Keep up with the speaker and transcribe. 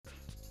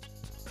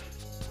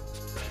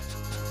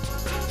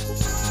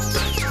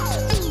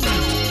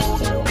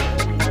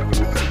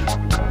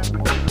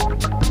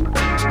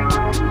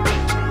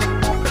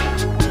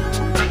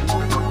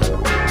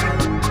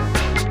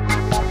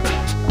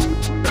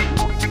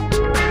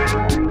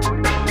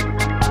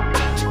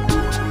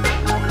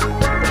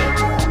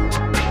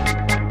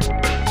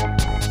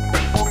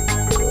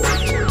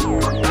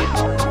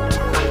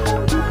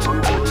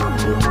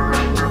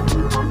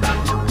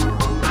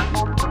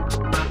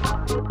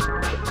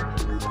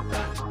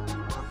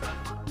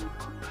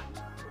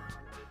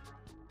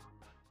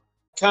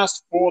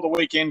podcast for the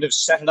weekend of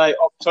Saturday,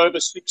 October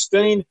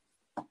 16.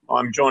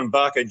 I'm John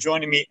Barker.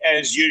 Joining me,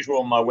 as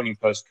usual, my Winning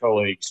Post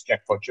colleagues,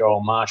 Jackpot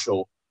Joel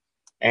Marshall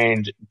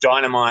and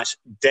Dynamite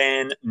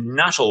Dan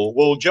Nuttall.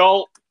 Well,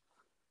 Joel,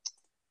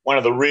 one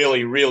of the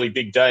really, really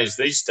big days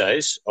these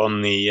days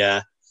on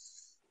the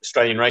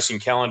Australian racing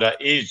calendar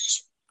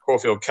is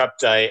Caulfield Cup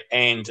Day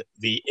and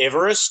the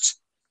Everest.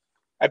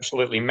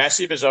 Absolutely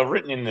massive. As I've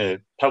written in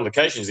the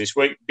publications this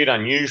week, a bit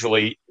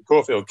unusually, the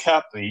Caulfield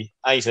Cup, the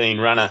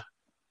 18-runner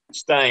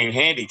staying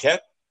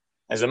handicap,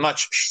 has a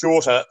much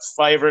shorter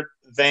favourite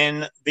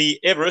than the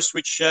Everest,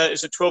 which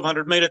is a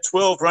 1,200-metre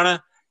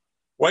 12-runner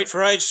weight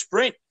for age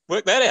sprint.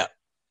 Work that out.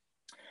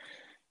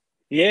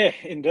 Yeah,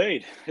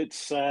 indeed.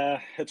 It's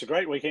a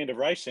great weekend of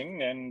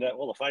racing, and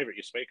the favourite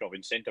you speak of,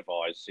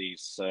 Incentivise,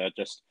 he's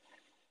just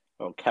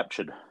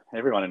captured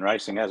everyone in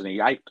racing, hasn't he?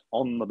 8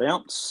 on the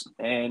bounce,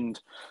 and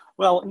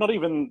not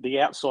even the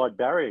outside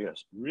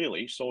barriers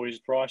really saw his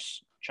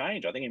price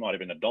change. I think he might have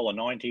been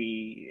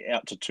 $1.90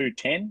 out to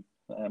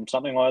 $2.10,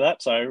 something like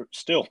that. So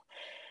still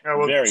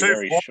very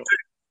short.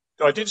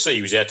 I did see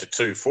he was out to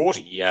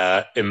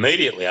 $2.40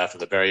 immediately after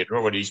the barrier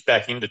draw, but he's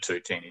back into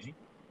 $2.10, is he?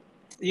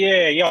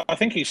 Yeah. I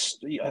think he's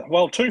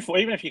 $2.40.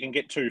 Even if you can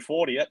get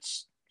 $2.40,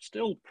 that's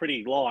still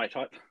pretty light.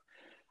 I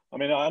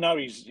mean, I know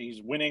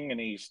he's winning and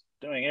he's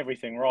doing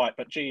everything right,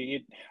 but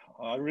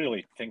I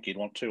really think you'd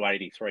want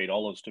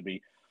 $283 to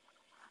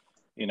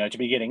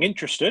be getting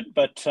interested.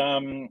 But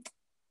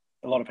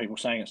a lot of people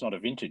saying it's not a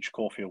vintage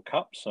Caulfield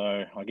Cup,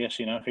 so I guess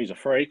if he's a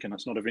freak and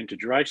it's not a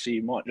vintage race, he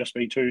might just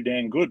be too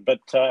damn good. But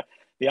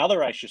the other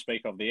race you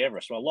speak of, the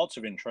Everest, lots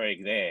of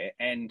intrigue there,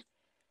 and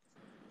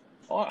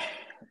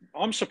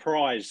I'm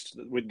surprised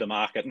with the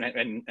market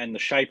and the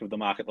shape of the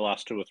market the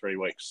last 2 or 3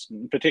 weeks,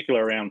 in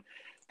particular around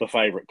the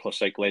favourite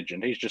Classique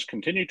Legend. He's just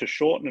continued to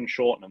shorten in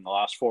the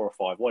last 4 or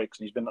 5 weeks,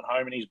 and he's been at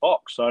home in his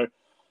box. So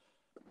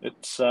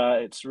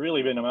it's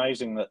really been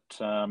amazing that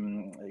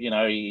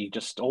he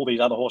just, all these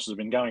other horses have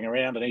been going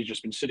around, and he's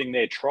just been sitting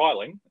there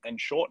trialling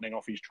and shortening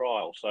off his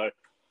trial. So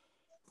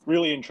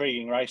really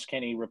intriguing race.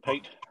 Can he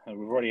repeat? We've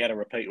already had a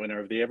repeat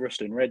winner of the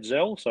Everest in Red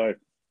Zell, so it'll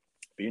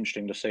be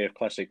interesting to see if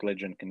Classique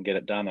Legend can get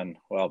it done, and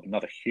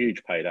another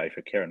huge payday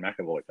for Kerrin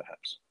McEvoy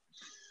perhaps.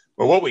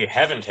 Well, what we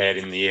haven't had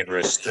in the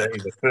Everest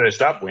is the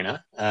first up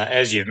winner.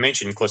 As you've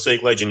mentioned,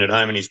 Classique Legend at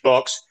home in his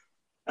box.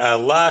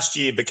 Last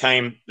year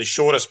became the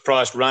shortest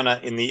priced runner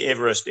in the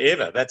Everest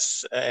ever.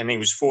 And he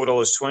was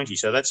 $4.20.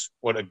 So that's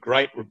what a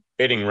great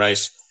betting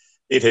race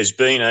it has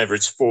been over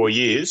its 4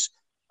 years.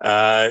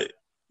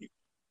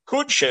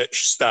 Could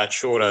start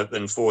shorter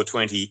than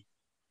 $4.20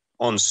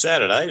 on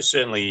Saturday. It's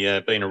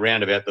certainly been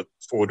around about the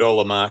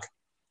 $4 mark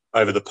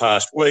over the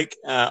past week.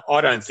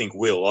 I don't think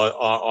will.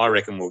 I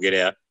reckon we'll get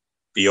out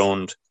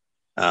beyond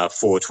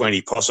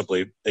 $4.20,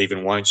 possibly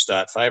even won't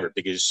start favourite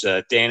because,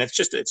 Dan,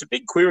 it's a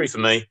big query for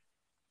me.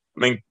 I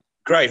mean,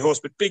 great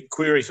horse, but big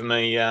query for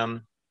me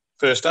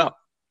first up.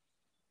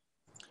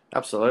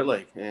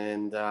 Absolutely.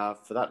 And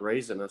for that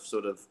reason, I've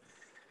sort of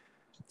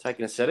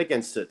taken a set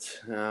against it.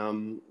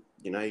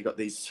 You've got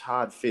these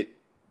hard fit,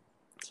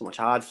 so much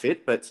hard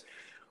fit, but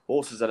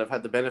horses that have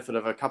had the benefit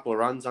of a couple of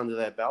runs under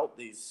their belt,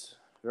 these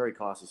very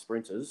classy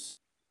sprinters.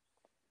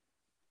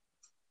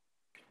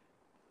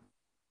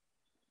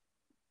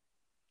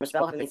 I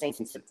haven't seen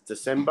since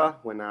December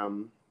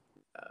when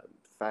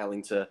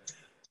failing to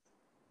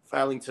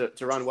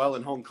run well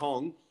in Hong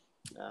Kong.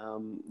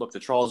 The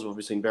trials have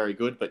obviously been very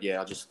good, but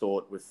I just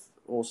thought with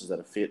horses that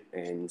are fit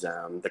and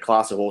the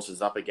class of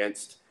horses up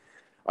against,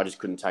 I just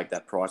couldn't take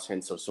that price,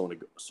 hence I've sort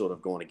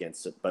of gone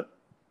against it. But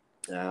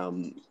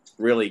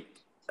really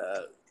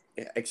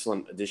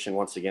excellent addition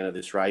once again of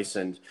this race,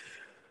 and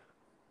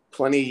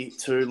plenty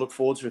to look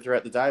forward to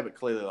throughout the day, but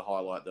clearly the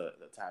highlight, the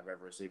Tab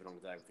Everest, even on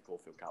the day with the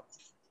Caulfield Cup.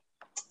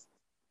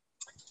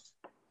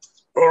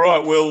 All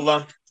right,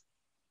 well,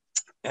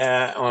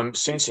 I'm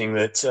sensing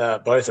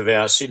that both of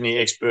our Sydney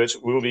experts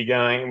will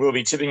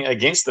be tipping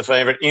against the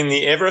favourite in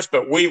the Everest,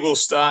 but we will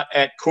start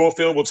at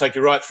Caulfield. We'll take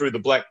you right through the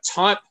black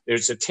type.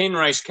 It's a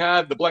 10-race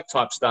card. The black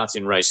type starts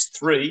in race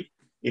 3.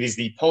 It is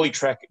the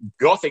Polytrack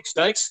Gothic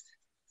Stakes,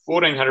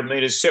 1,400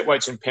 metres, set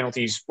weights and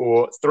penalties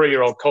for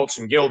 3-year-old colts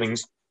and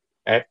geldings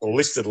at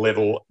listed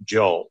level.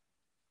 Joel.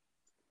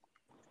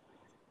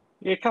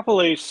 Yeah, a couple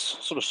of these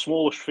sort of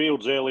smallish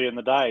fields early in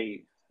the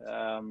day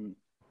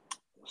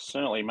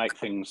certainly make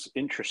things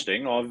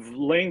interesting. I've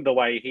leaned the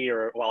way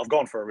here. I've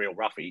gone for a real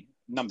roughie.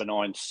 Number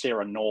 9,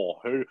 Sarah Nor,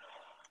 who,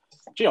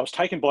 I was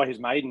taken by his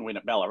maiden win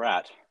at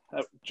Ballarat.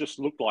 It just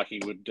looked like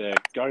he would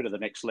go to the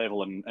next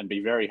level and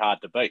be very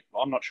hard to beat.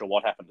 I'm not sure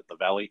what happened at the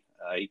Valley.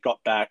 He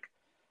got back.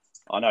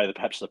 I know that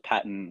perhaps the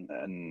pattern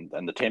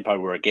and the tempo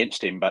were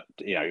against him, but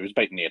he was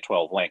beaten near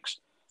 12 lengths.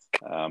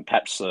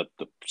 Perhaps the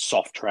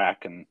soft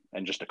track and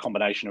just a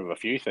combination of a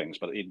few things,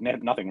 but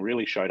nothing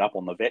really showed up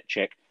on the vet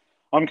check.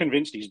 I'm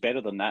convinced he's better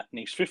than that, and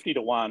he's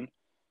 50-1.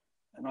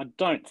 And I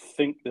don't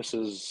think this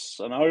is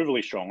an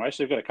overly strong race.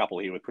 They've got a couple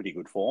here with pretty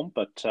good form,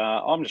 but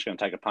I'm just going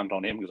to take a punt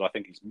on him because I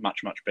think he's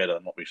much, much better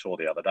than what we saw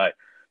the other day.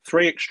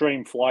 3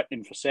 Extreme Flight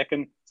in for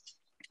second.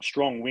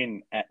 Strong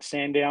win at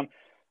Sandown.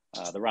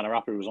 The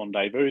runner-up who was on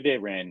debut there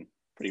ran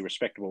pretty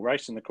respectable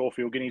race in the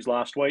Caulfield Guineas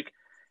last week.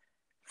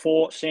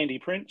 4, Sandy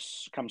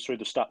Prince, comes through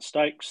the Stud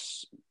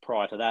Stakes.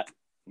 Prior to that,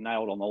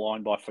 nailed on the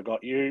line by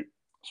Forgot You.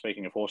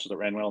 Speaking of horses that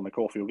ran well in the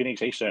Caulfield Guineas,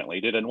 he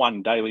certainly did. And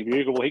 1, Daily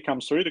Bugle, he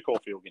comes through the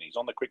Caulfield Guineas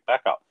on the quick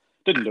backup.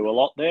 Didn't do a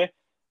lot there,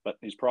 but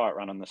his prior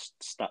run in the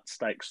Stud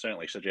Stakes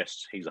certainly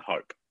suggests he's a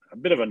hope. A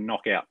bit of a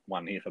knockout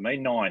one here for me.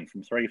 9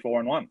 from 3, 4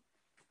 and 1.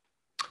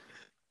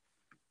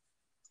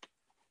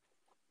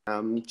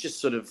 Just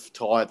sort of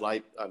tired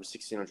late over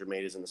 1,600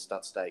 metres in the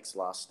Stud Stakes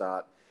last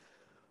start.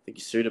 I think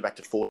he suited back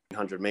to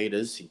 1,400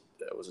 metres. He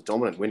was a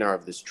dominant winner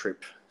of this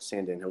trip.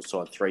 Sandown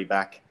Hillside 3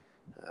 back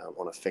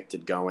on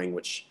affected going,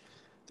 which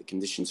the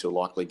conditions he'll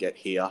likely get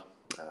here.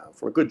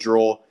 For a good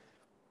draw,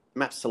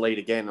 maps to lead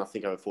again. I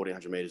think over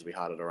 1,400 metres will be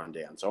harder to run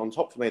down. So on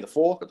top for me, the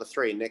 4, got the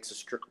 3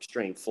 Nexus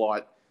Extreme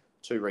Flight.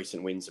 2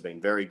 recent wins have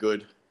been very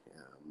good.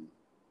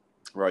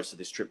 Rose to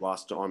this trip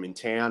last time in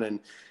town and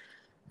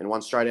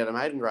one straight out of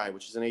Maiden Grey,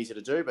 which isn't easy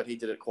to do, but he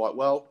did it quite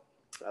well.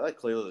 They're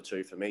clearly the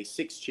 2 for me.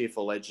 6,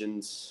 Cheerful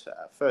Legends,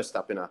 first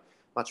up in a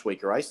much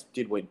weaker race.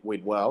 Did win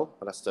well,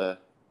 but has to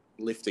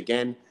lift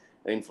again.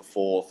 And in for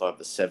 4th over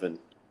the 7,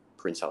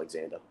 Prince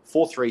Alexander.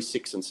 4, 3,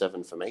 6 and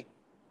 7 for me.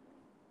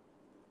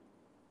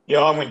 Yeah,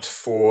 I went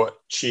for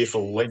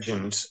Cheerful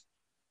Legend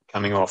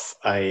coming off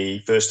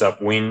a first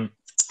up win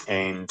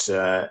and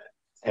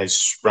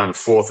has run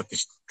 4th at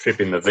this trip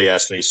in the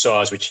VRC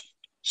size, which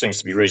seems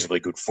to be reasonably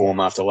good form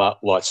after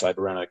Lightsaber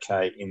ran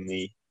okay in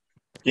the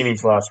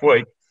Guineas last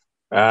week.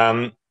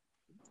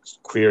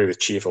 Query with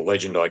Cheerful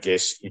Legend, I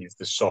guess, is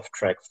the soft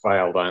track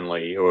failed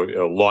only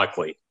or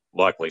likely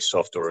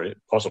soft or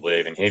possibly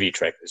even heavy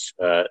track.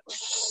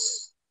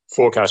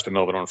 Forecast for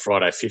Melbourne on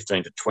Friday,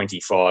 15 to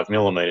 25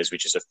 millimetres,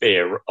 which is a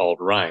fair old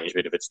range,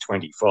 but if it's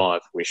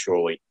 25, we're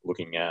surely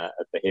looking at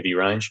the heavy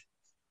range.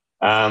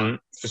 For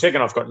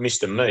second, I've got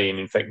Mr. Me, and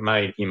in fact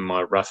made him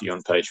my roughie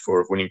on page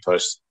 4 of Winning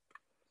Post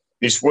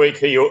this week.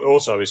 He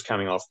also is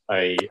coming off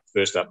a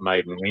first-up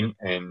maiden win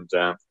and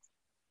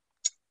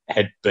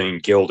had been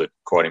gelded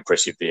quite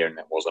impressive there, and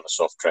that was on a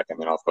soft track. And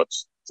then I've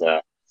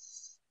got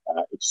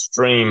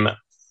Extreme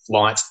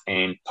Flight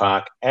and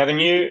Park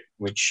Avenue,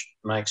 which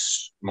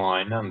makes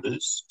my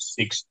numbers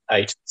 6,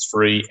 8,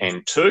 3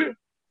 and 2.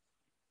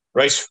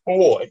 Race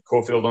 4 at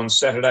Caulfield on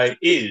Saturday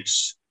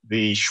is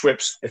the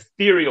Schweppes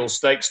Ethereal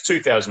Stakes,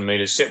 2,000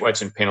 metres, set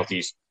weights and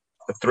penalties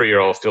for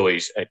 3-year-old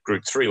fillies at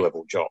Group 3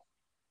 level. Joel.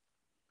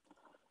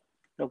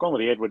 I've gone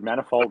with the Edward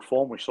Manifold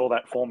form. We saw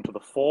that form to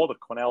the 4, the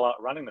Quinella,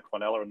 running the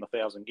Quinella in the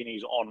 1,000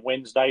 Guineas on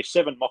Wednesday.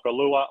 7,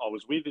 Mokalua, I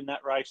was with in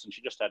that race, and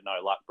she just had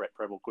no luck. Brett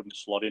Preble couldn't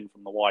slot in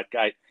from the wide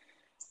gate.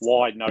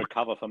 Wide, no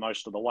cover for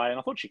most of the way, and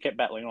I thought she kept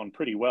battling on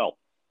pretty well.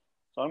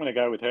 So I'm going to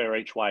go with her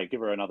each way,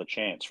 give her another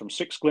chance. From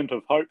 6, Glint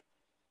of Hope.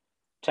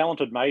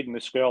 Talented maiden,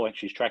 this girl, and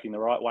she's tracking the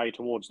right way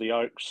towards the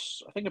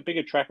Oaks. I think a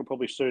bigger track will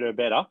probably suit her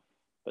better,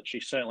 but she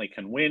certainly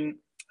can win.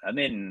 And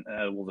then,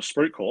 the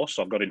Spruik horse,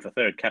 I've got in for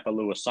 3rd,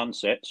 Kapalua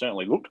Sunset,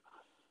 certainly looked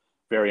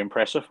very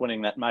impressive,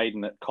 winning that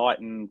maiden at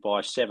Kyneton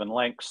by 7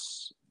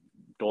 lengths.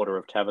 Daughter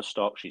of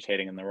Tavistock, she's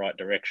heading in the right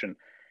direction.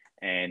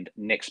 And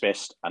next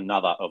best,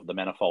 another of the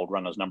Manifold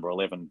runners, number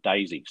 11,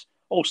 Daisies.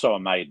 Also a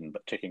maiden,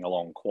 but ticking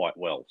along quite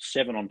well.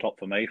 7 on top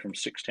for me from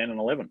 6, 10 and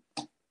 11.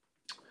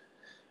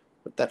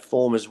 With that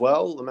form as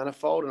well, the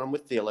Manifold, and I'm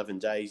with the 11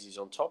 Daisies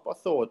on top. I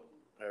thought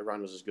her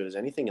run was as good as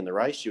anything in the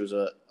race. She was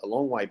a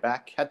long way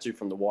back, had to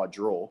from the wide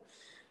draw.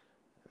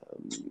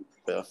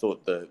 But I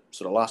thought the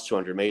sort of last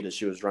 200 metres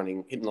she was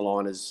hitting the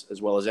line as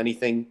well as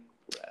anything.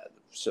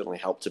 Certainly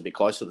helped to be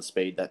close to the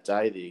speed that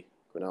day. The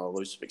Quinella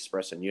Elusive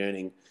Express and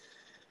Yearning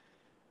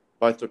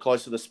both were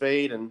close to the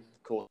speed, and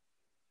of course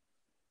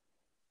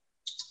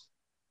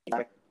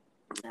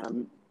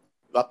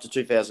up to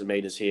 2,000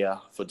 metres here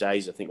for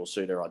Days I think will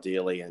suit her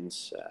ideally, and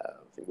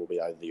I think we'll be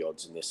over the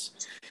odds in this.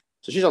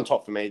 So she's on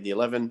top for me, the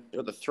 11.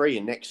 You've got the 3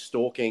 in Next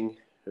Stalking,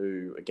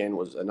 who again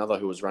was another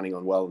who was running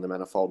on well in the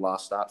Manifold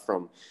last start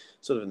from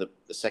sort of in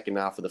the second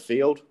half of the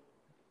field.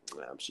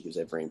 She gives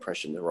every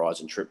impression the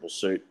Rise and Trip will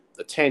suit.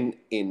 The 10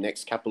 in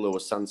Next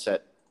Kapalua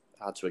Sunset,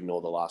 hard to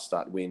ignore the last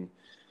start win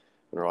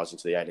and rising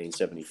to the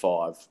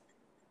 1875.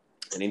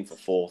 And in for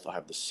 4th, I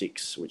have the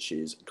 6, which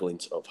is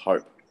Glint of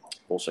Hope.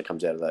 Also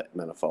comes out of that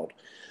Manifold.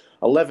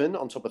 11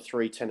 on top of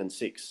 3, 10 and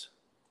 6.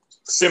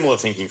 Similar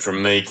thinking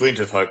from me. Glint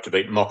of Hope to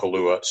beat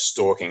Mokalua,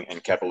 Stalking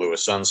and Kapalua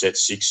Sunset,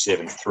 6,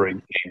 7, 3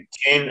 and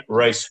 10.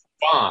 Race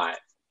 5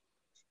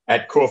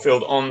 at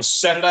Caulfield on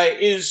Saturday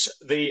is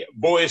the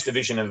boys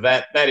division of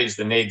that. That is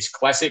the Neds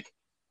Classic,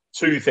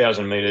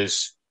 2,000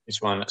 metres.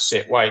 This one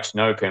set weight,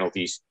 no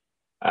penalties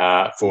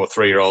for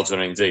 3-year-olds.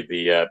 And indeed,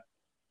 the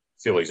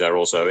fillies are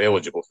also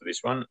eligible for this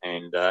one.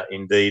 And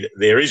indeed,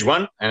 there is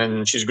one.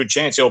 And she's a good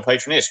chance, El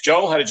Patroness.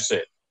 Joel, how did you see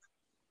it?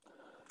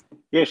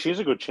 Yeah, she's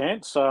a good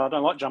chance. I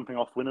don't like jumping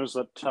off winners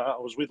that I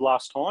was with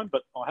last time,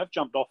 but I have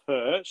jumped off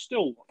her.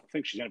 Still, I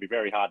think she's going to be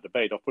very hard to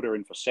beat. I've put her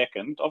in for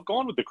 2nd. I've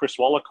gone with the Chris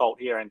Waller colt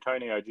here,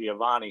 Antonio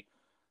Giovanni.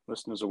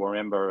 Listeners will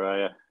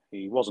remember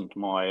he wasn't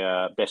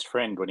my best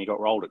friend when he got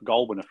rolled at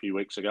Goulburn a few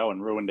weeks ago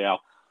and ruined our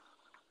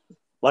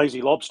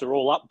Lazy Lobster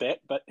all up bet,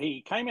 but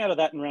he came out of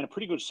that and ran a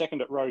pretty good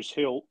second at Rose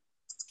Hill,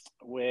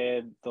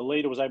 where the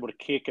leader was able to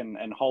kick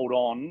and hold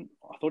on.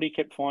 I thought he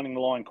kept finding the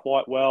line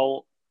quite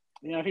well.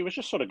 You know, if he was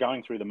just sort of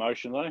going through the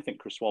motions, I don't think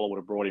Chris Waller would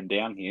have brought him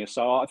down here.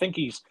 So I think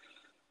he's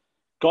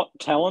got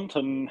talent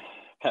and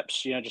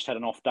perhaps, you know, just had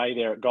an off day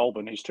there at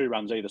Goulburn. His 2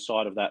 runs either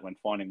side of that when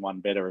finding one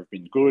better have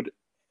been good,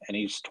 and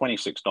he's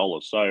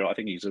 $26. So I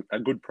think he's a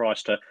good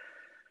price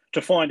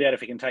to find out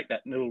if he can take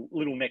that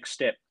little next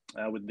step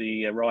with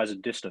the rise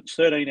of distance.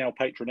 13 El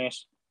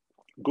Patroness,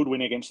 good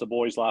win against the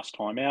boys last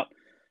time out.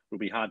 Will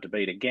be hard to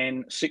beat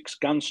again. 6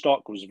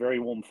 Gunstock was a very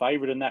warm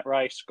favourite in that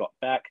race. Got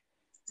back.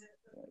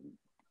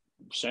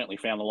 Certainly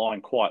found the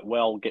line quite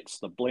well. Gets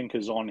the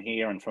blinkers on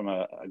here and from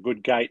a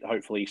good gate.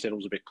 Hopefully he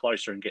settles a bit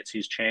closer and gets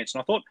his chance.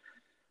 And I thought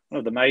one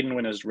of the maiden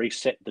winners,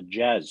 Reset the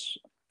Jazz.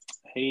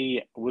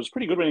 He was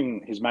pretty good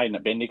winning his maiden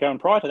at Bendigo. And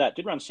prior to that,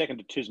 did run second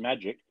to Tis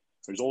Magic,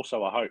 who's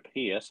also a hope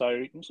here. So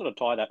you can sort of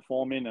tie that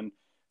form in, and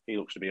he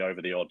looks to be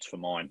over the odds for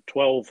mine.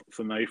 12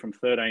 for me from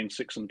 13,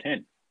 6 and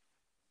 10.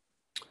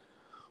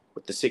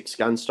 With the 6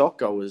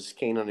 Gunstock, I was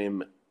keen on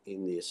him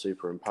in the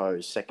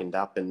superimposed second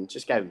up and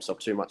just gave himself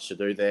too much to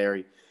do there.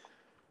 He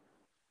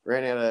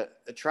ran out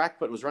a track,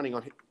 but was running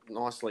on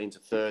nicely into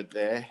third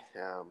there.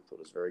 Thought it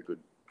was a very good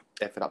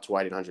effort up to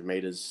 1,800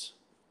 metres.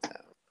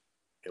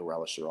 He'll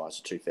relish the rise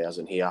to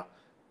 2,000 here.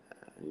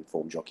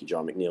 Informed jockey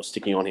John McNeil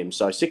sticking on him.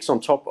 So 6 on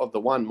top of the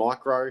 1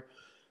 Micro,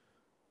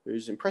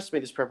 who's impressed me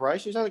this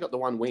preparation. He's only got the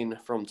 1 win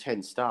from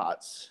 10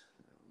 starts,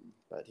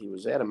 but he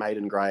was out of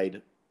maiden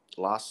grade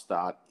last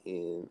start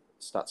in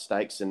Stud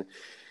Stakes, and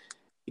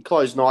he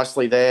closed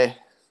nicely there.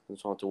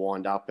 Time to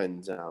wind up,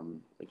 and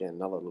again,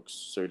 another looks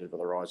suited for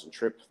the rise and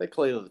trip. They're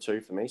clearly the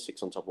 2 for me,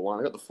 6 on top of 1.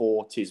 I got the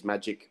 4 Tis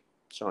Magic,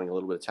 showing a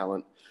little bit of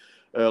talent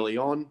early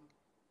on.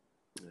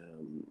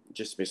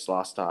 Just missed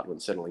last start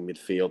when settling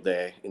midfield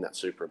there in that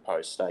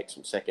superimposed stakes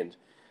from second,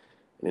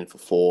 and then for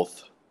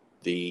 4th,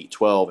 the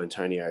 12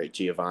 Antonio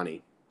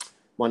Giovanni.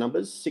 My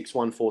numbers 6,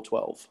 1, 4,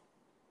 12.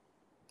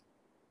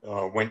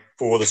 Went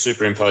for the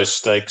superimposed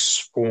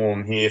stakes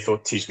form here.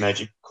 Thought Tis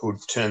Magic could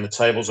turn the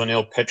tables on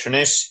El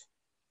Patroness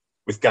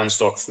with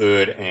Gunstock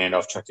third, and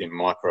I've chucked in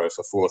Micro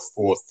for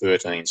 4th,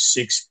 13,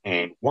 6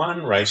 and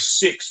 1. Race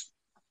 6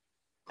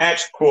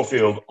 at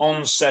Caulfield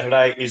on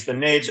Saturday is the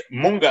Ned's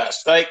Munga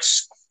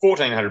Stakes,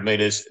 1,400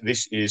 metres.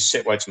 This is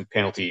set weights and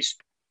penalties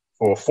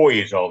for 4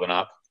 years old and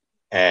up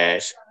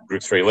at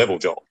Group 3 level,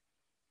 Joel.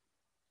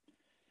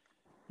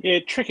 Yeah,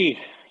 tricky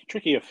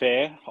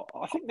affair.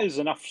 I think there's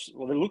enough,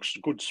 well, there looks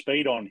good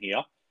speed on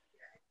here.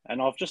 And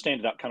I've just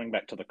ended up coming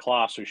back to the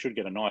class who should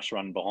get a nice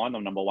run behind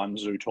them, number 1,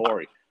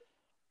 Zutori.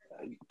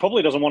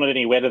 Probably doesn't want it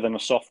any wetter than a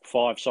soft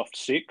 5, soft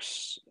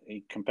 6.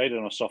 He competed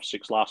on a soft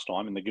 6 last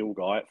time in the Gill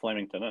Guy at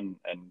Flemington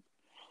and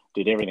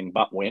did everything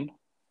but win.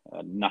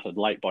 Nutted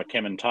late by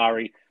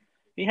Kementari.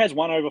 He has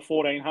won over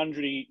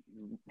 1,400. He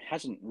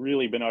hasn't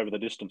really been over the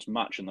distance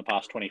much in the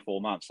past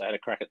 24 months. They had a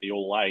crack at the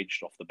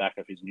all-aged off the back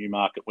of his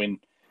Newmarket win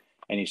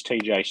and his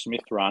TJ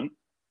Smith run.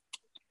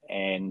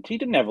 And he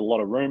didn't have a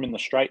lot of room in the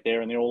straight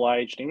there in the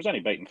all-aged. He was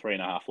only beaten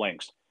 3.5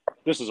 lengths.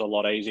 This is a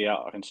lot easier.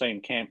 I can see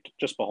him camped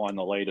just behind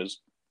the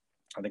leaders.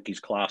 I think his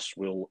class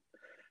will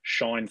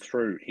shine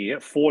through here.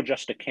 4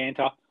 Just a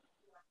Canter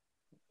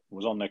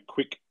was on the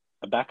quick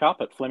backup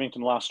at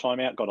Flemington last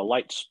time out, got a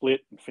late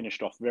split and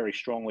finished off very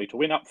strongly to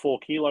win up 4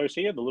 kilos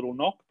here, the little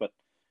knock, but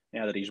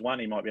now that he's won,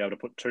 he might be able to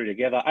put 2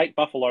 together. 8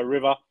 Buffalo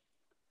River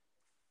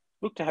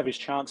looked to have his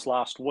chance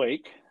last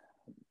week,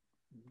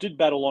 did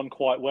battle on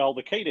quite well.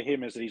 The key to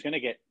him is that he's going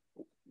to get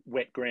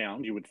wet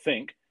ground, you would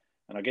think,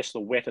 and I guess the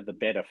wetter the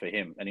better for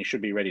him, and he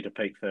should be ready to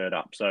peak third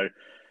up. So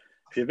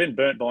if you've been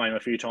burnt by him a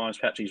few times,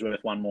 perhaps he's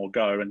worth one more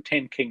go. And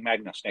 10 King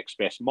Magnus next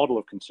best, model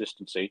of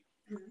consistency.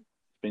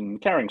 Been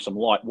carrying some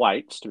light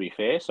weights, to be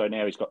fair. So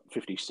now he's got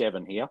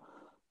 57 here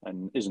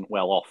and isn't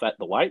well off at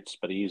the weights,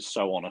 but he is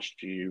so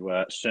honest.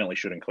 You certainly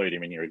should include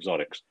him in your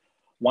exotics.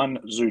 1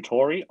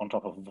 Zutori on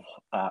top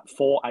of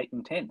 4, 8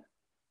 and 10.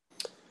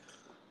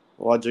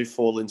 Well, I do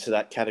fall into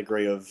that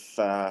category of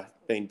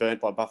being burnt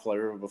by Buffalo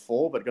River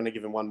before, but going to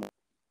give him one more.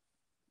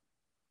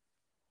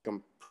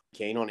 I'm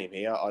keen on him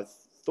here. I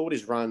thought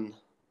his run,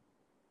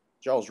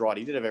 Joel's right,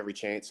 he did have every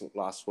chance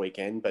last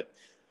weekend, but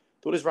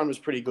thought his run was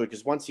pretty good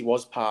because once he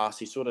was past,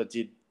 he sort of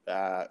did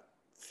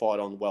fight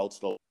on well to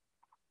the...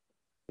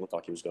 Looked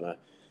like he was going to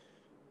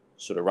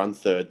sort of run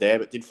third there,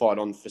 but did fight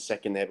on for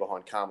second there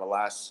behind Karma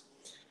Lass.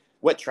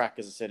 Wet track,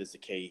 as I said, is the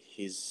key.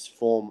 His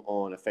form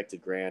on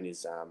affected ground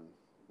is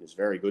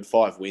very good.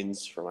 5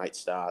 wins from 8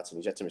 starts, and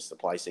he's yet to miss the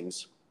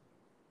placings.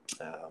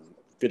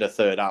 Bit of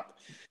third up.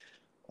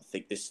 I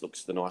think this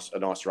looks a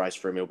nice race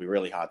for him. It'll be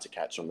really hard to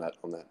catch on that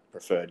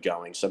preferred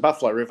going. So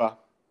Buffalo River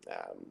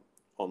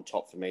on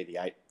top for me, the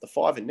 8. The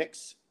 5 in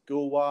next,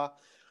 Gulwa.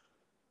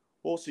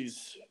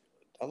 Horses,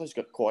 others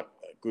got quite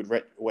a good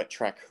wet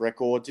track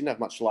record. Didn't have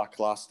much luck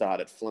last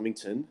start at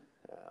Flemington.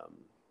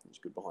 He was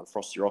good behind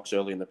Frosty Rocks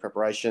early in the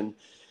preparation.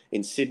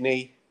 In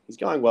Sydney, he's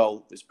going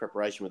well this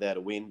preparation without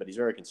a win, but he's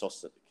very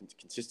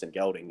consistent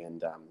gelding.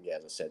 And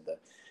as I said,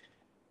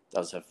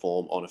 does have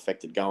form on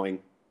affected going.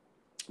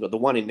 We've got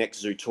the one in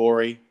next,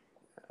 Zutori,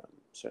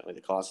 certainly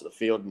the class of the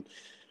field, and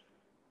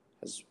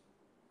has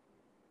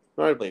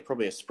notably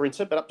probably a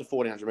sprinter, but up to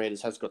 1,400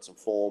 metres has got some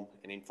form.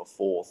 And in for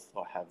fourth,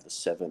 I have the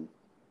 7,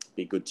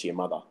 Be Good to Your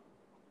Mother.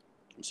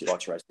 She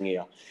likes racing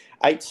here.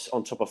 8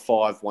 on top of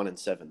 5, 1 and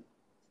 7.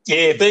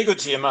 Yeah, Be Good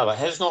to Your Mother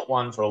has not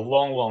won for a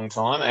long, long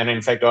time. And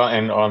in fact,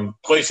 I'm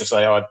pleased to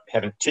say I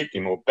haven't tipped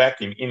him or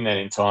backed him in that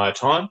entire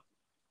time.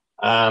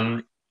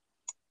 I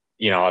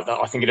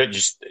think it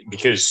just,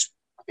 because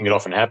I think it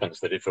often happens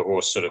that if a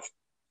horse sort of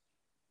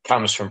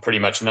comes from pretty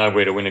much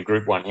nowhere to win a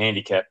Group 1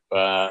 handicap,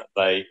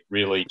 they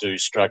really do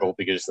struggle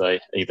because they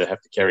either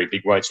have to carry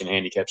big weights in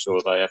handicaps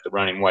or they have to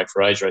run in weight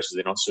for age races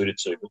they're not suited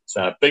to.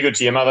 But Be Good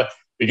to Your Mother,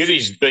 because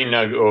he's been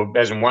or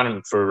hasn't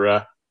won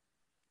for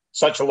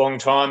such a long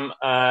time,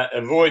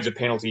 avoids a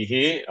penalty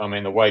here. I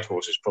mean, the weight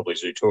horse is probably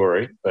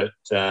Zutori, but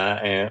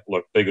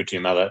look, Be Good to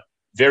Your Mother,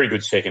 very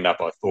good second up,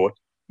 I thought.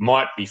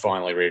 Might be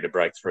finally ready to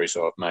break through,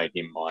 so I've made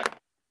him my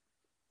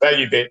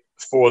value bet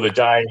for the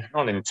day.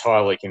 Not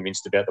entirely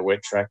convinced about the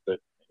wet track, but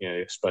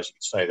I suppose you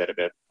could say that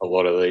about a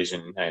lot of these.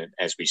 And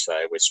as we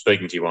say, we're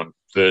speaking to you on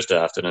Thursday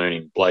afternoon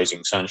in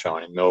blazing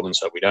sunshine in Melbourne,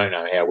 so we don't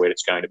know how wet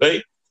it's going to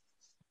be.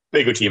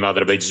 Be Good to Your Mother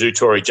to beat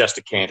Zutori, Just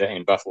a Canter,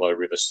 and Buffalo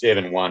River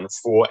 7, 1,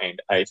 4,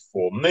 and 8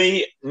 for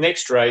me.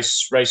 Next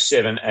race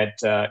 7 at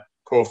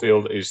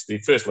Caulfield, is the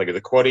first leg of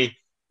the quaddie.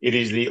 It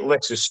is the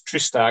Lexus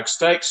Tristark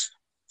Stakes,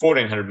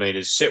 1,400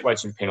 metres, set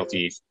weights and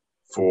penalties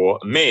for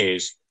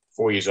mares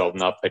 4 years old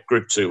and up at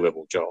Group 2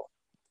 level, Joel.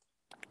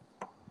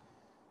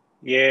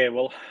 Yeah,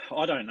 well,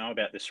 I don't know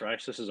about this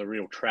race. This is a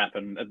real trap,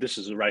 and this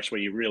is a race where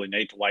you really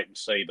need to wait and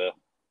see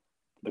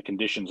the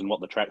conditions and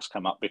what the tracks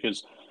come up,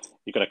 because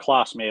you've got a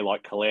class mare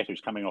like Colette who's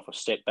coming off a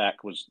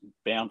setback, was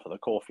bound for the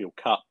Caulfield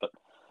Cup, but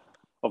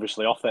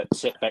obviously off that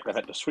setback they've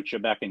had to switch her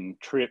back in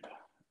trip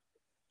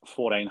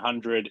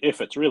 1,400.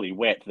 If it's really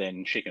wet,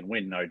 then she can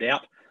win, no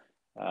doubt.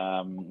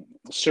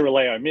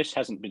 Cirileo Miss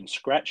hasn't been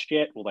scratched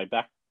yet. Will they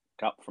back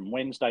up from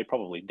Wednesday?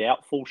 Probably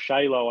doubtful.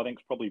 Shaylo, I think,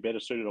 is probably better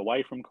suited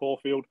away from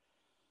Caulfield.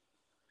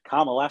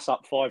 Carmelas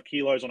up 5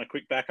 kilos on a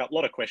quick backup. A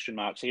lot of question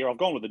marks here. I've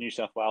gone with the New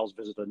South Wales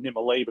visitor,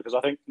 Nimalee, because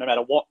I think no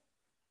matter what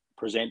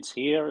presents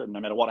here and no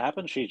matter what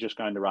happens, she's just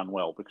going to run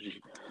well, because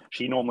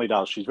she normally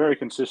does. She's very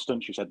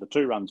consistent. She's had the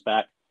 2 runs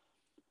back.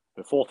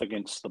 Her fourth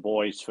against the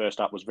boys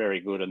first up was very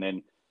good, and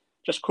then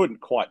just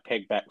couldn't quite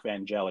peg back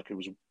Van Jalek, who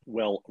was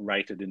well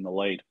rated in the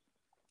lead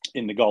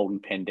in the Golden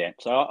Pendant.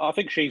 So I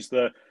think she's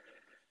the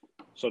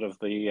sort of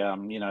the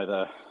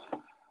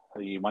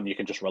one you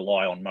can just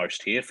rely on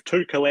most here.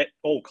 2 Colette,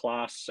 all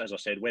class, as I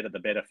said, wetter the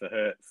better for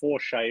her. 4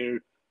 Sheu,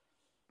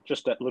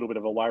 just a little bit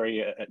of a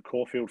worry at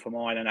Caulfield for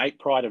mine. And 8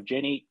 Pride of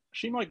Jenny,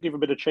 she might give a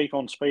bit of cheek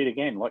on speed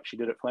again, like she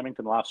did at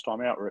Flemington last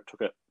time out, where it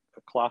took a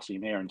classy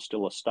mare and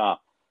Still a Star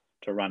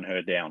to run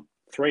her down.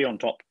 3 on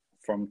top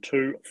from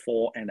 2,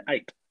 4, and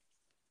 8.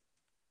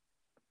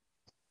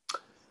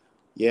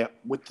 Yeah,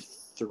 with the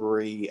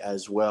 3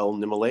 as well,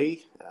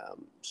 Nimalee,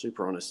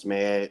 super honest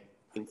mare,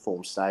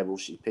 informed stable.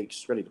 She's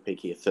ready to peak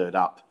here, third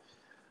up.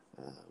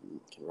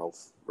 Can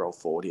roll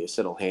forward here,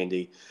 settle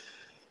handy.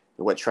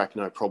 The wet track,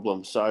 no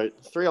problem. So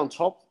 3 on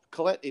top.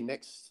 Colette in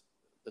next,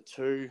 the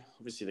 2.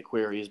 Obviously, the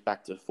query is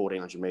back to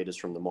 1,400 metres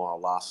from the mile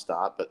last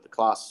start, but the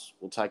class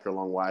will take her a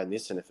long way in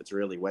this, and if it's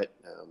really wet,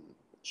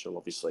 she'll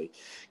obviously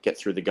get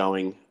through the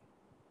going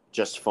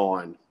just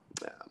fine.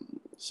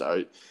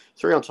 So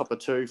 3 on top of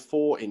 2,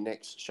 4 in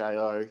next,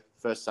 Sheo.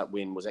 First up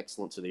win was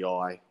excellent to the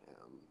eye.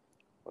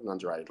 An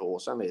underrated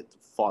horse, only had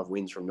 5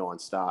 wins from 9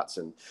 starts,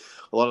 and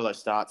a lot of those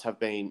starts have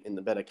been in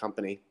the better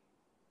company.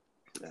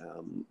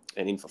 And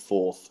in for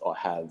fourth, I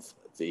have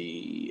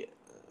the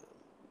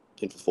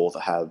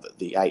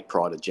 8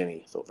 Pride of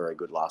Jenny. Thought very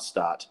good last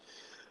start.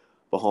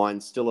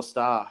 Behind Still a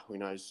Star, we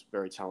know is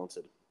very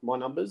talented. My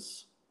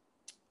numbers,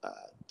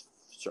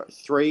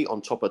 3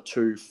 on top of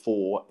 2,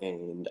 4,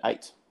 and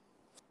 8.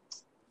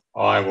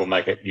 I will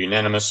make it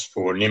unanimous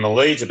for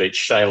Nimalee to beat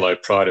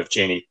Shaylo, Pride of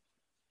Jenny,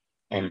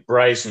 and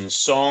Brazen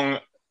Song.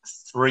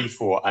 3,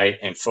 4, 8,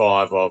 and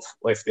 5. I've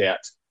left out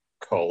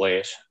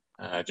Colette.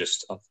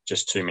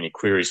 Just too many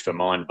queries for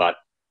mine, but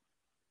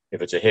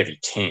if it's a heavy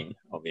 10,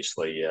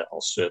 obviously I'll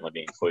certainly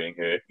be including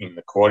her in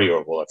the quaddie,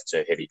 or well, if it's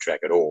a heavy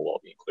track at all,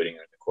 I'll be including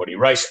her in the quaddie.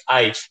 Race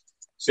 8,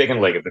 second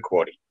leg of the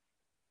quaddie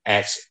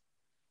at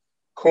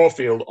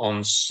Caulfield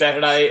on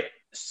Saturday,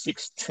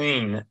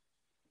 16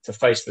 to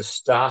face the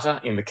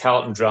starter in the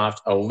Carlton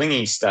Draft,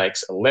 Alinghi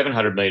Stakes,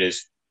 1,100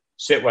 metres,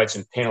 set weights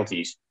and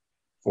penalties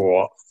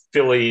for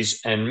fillies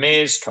and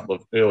mares. A couple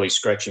of early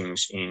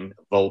scratchings in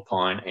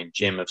Volpine and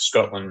Gem of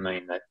Scotland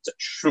mean that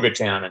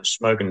Sugartown and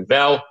Smoke and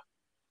Val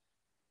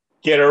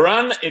get a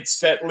run.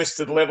 It's at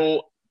listed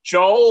level.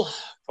 Joel,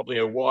 probably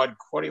a wide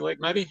quaddie leg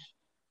maybe.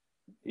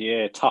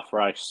 Yeah, tough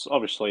race.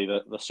 Obviously,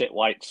 the set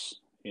weights,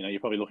 you're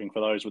probably looking for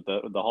those with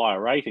the higher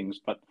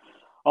ratings, but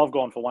I've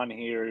gone for one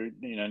here who,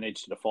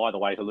 needs to defy the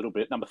weight a little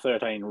bit. Number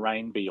 13,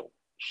 Rainbeal.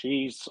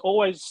 She's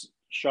always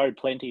showed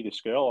plenty,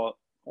 this girl.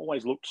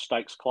 Always looked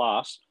stakes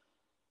class.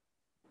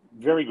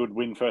 very good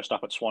win first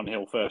up at Swan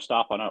Hill. First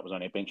up, I know it was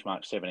only a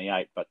benchmark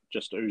 78, but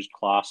just oozed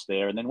class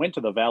there. And then went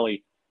to the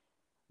Valley,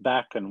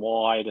 back and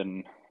wide,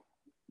 and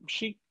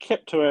she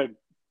kept to her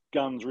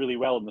guns really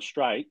well in the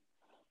straight.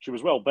 She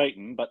was well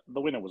beaten, but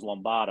the winner was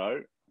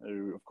Lombardo,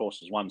 who, of course,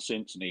 has won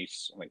since, and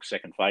he's, I think,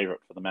 second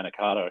favourite for the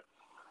Manicato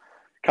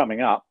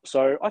coming up.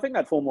 So I think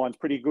that form line's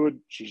pretty good.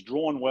 She's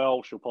drawn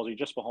well. She'll probably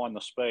just behind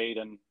the speed,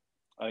 and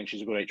I think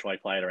she's a good each-way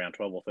play at around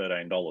 $12 or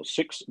 $13.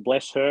 6,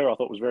 Bless Her, I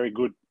thought was very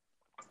good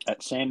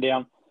at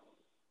Sandown.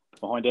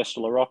 Behind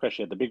Esther La Rocca,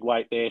 she had the big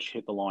weight there. She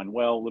hit the line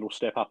well. Little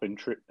step up in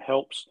trip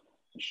helps.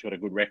 She's got a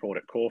good record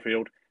at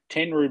Caulfield.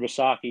 10,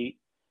 Rubasaki,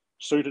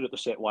 suited at the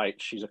set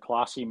weight. She's a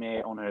classy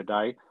mare on her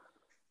day.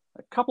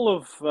 A couple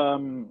of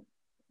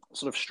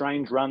sort of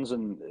strange runs,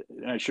 and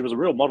she was a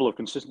real model of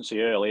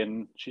consistency early,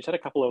 and she's had a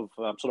couple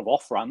of sort of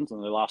off runs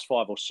in the last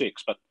 5 or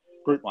 6, but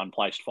Group 1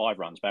 placed 5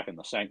 runs back in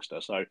the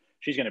Sangster, so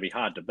she's going to be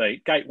hard to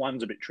beat. Gate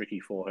 1's a bit tricky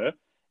for her,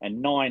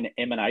 and 9,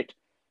 Emanate.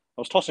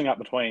 I was tossing up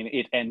between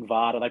it and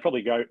Varda. They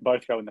probably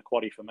both go in the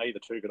quaddie for me, the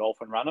 2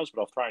 Godolphin runners,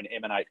 but I've thrown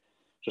Emanate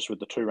just with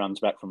the 2 runs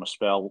back from a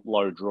spell,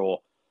 low draw.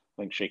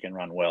 I think she can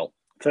run well.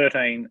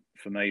 13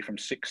 for me from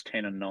 6,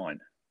 10 and 9.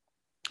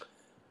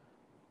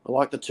 I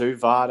like the 2,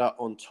 Varda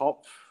on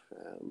top.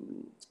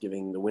 It's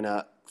giving the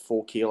winner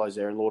 4 kilos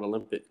there in Lord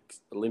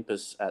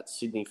Olympus at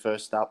Sydney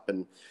first up,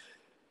 and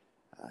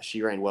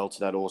she ran well to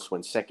that horse,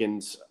 went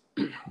second.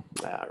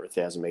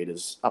 1,000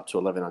 metres up to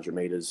 1,100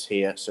 metres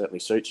here certainly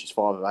suits. She's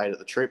 5 of 8 at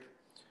the trip.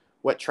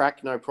 Wet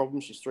track, no problem.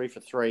 She's 3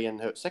 for 3,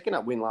 and her second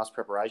up win last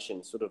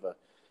preparation, sort of a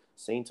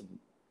scene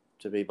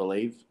to be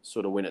believed,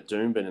 sort of win at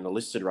Doomben in a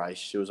listed race.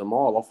 She was a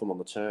mile off them on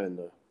the turn.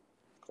 The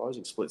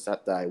closing splits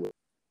that day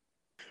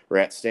were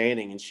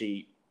outstanding, and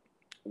she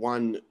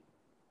won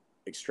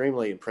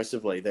extremely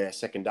impressively there,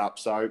 second up.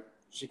 So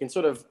she can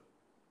sort of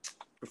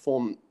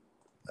perform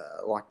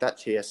like that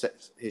here.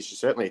 She's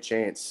certainly a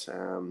chance.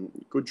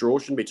 Good draw,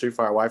 shouldn't be too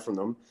far away from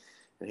them,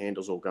 and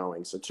handles all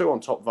going. So 2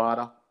 on top,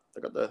 Varda.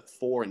 They've got the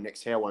 4 in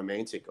Next How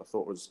Romantic. I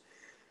thought was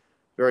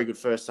very good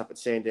first up at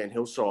Sandown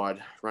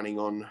Hillside, running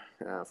on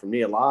from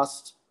near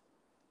last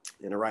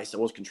in a race that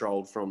was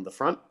controlled from the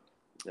front.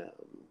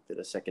 Did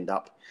a second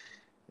up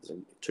as a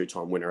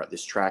 2-time winner at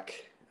this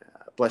track.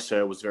 Bless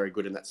Her was very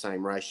good in that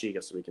same race. She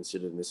gets to be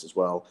considered in this as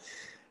well.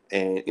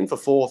 And in for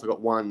 4th, I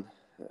got 1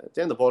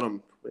 down the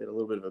bottom at a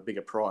little bit of a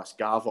bigger price,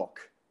 Garvok.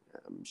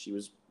 She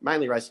was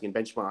mainly racing in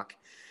benchmark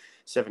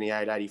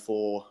 78,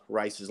 84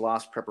 races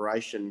last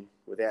preparation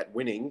without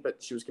winning,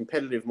 but she was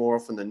competitive more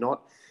often than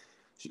not.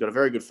 She's got a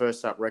very good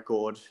first up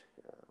record.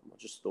 I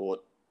just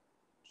thought,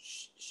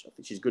 I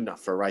think she's good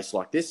enough for a race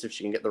like this. If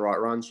she can get the right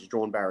run, she's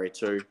drawn barrier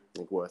 2. I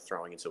think worth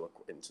throwing into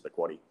the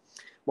quaddie.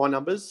 My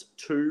numbers,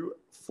 2,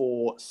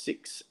 4,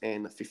 6,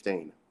 and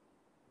 15.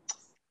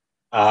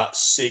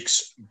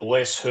 6,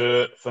 Bless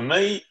Her for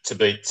me to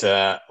beat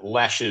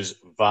Lashes,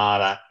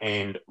 Varda,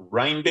 and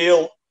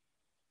Rainbeal.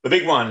 The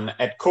big one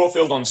at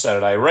Caulfield on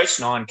Saturday, race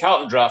 9,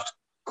 Carlton Draft,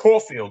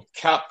 Caulfield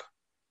Cup,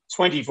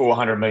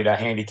 2,400 metre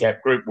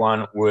handicap, Group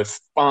 1, worth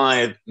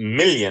 $5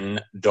 million.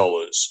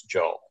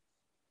 Joel.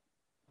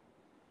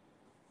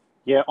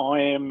 Yeah, I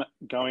am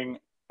going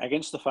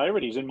against the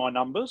favourite. He's in my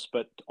numbers,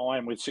 but I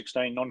am with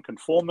 16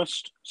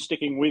 Nonconformist,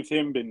 sticking with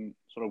him, been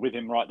sort of with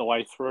him right the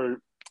way through.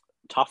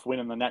 Tough win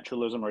in the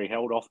Naturalism where he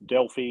held off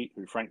Delphi,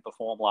 who franked the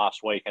form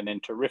last week, and then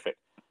terrific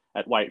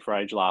at Weight for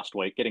Age last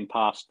week, getting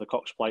past the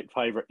Cox Plate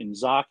favourite in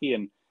Zaki,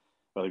 and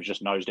well, he was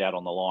just nosed out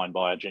on the line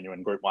by a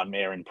genuine Group 1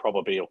 mare in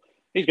Probabile.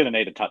 He's going to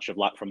need a touch of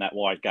luck from that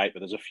wide gate, but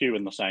there's a few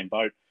in the same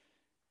boat.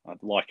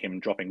 I'd like him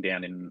dropping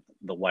down in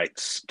the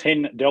weights.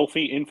 10,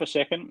 Delphi in for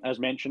second. As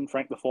mentioned,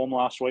 franked the form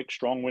last week.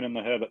 Strong win in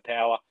the Herbert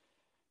Tower.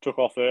 Took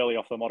off early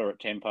off the moderate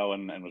tempo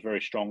and was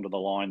very strong to the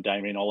line.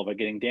 Damien Oliver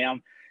getting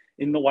down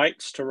in the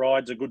weights to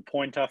ride's a good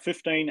pointer.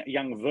 15,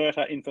 Young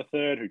Verta in for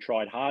third, who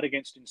tried hard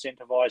against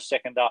Incentivize.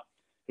 Second up,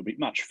 he'll be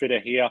much fitter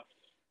here.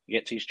 He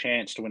gets his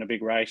chance to win a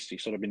big race.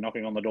 He's sort of been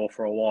knocking on the door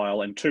for a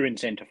while. And 2,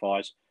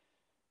 Incentivize.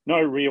 No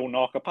real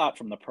knock, apart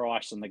from the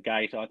price and the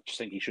gate. I just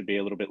think he should be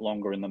a little bit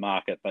longer in the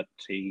market, but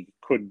he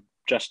could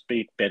just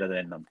be better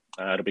than them.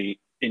 It'll be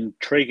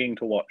intriguing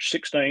to watch.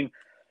 16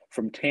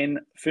 from 10,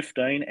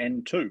 15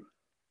 and 2.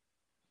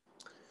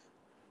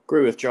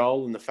 Agree with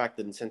Joel in the fact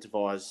that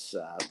Incentivize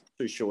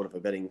too short of a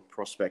betting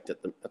prospect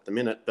at the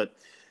minute, but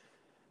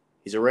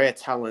he's a rare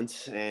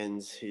talent,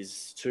 and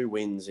his 2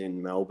 wins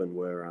in Melbourne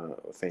were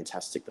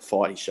fantastic. The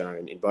fight he's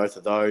shown in both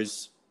of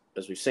those,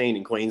 as we've seen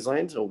in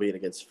Queensland, albeit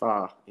against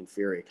far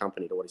inferior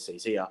company to what he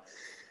sees here,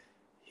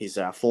 his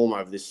form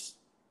over this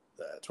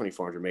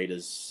 2,400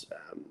 metres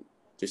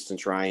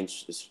distance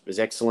range is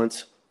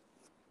excellent.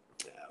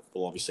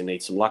 We'll obviously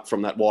need some luck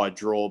from that wide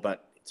draw,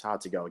 but it's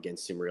hard to go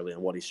against him really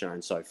on what he's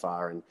shown so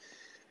far.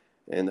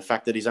 And the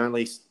fact that he's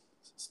only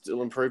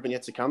still improvement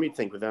yet to come, you'd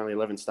think, with only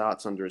 11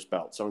 starts under his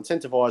belt. So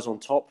Incentivize on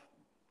top.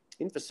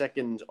 In for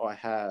second, I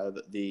have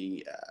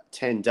the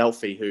 10,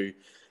 Delphi, who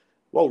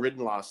well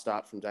ridden last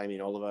start from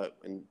Damien Oliver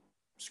and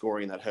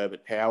scoring that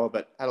Herbert Power,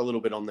 but had a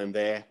little bit on them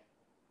there.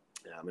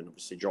 And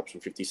obviously drops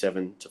from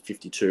 57 to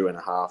 52 and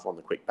a half on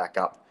the quick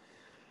backup.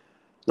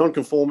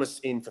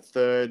 Nonconformist in for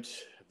third,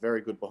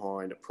 very good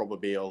behind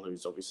Probabeel,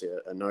 who's obviously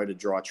a noted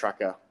dry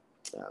tracker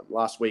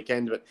last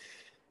weekend, but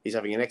he's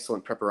having an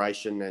excellent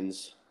preparation and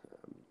was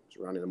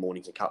running the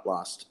Mornington Cup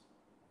last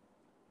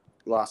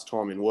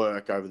time in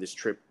work over this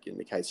trip.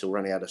 Indicates he'll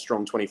run out a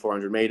strong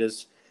 2,400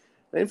 metres.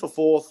 Then for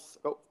fourth,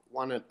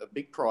 won a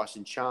big price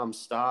in Charm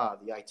Star,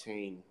 the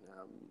 18.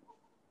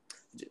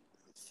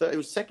 It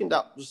was second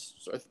up,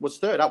 was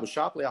third up, was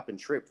sharply up in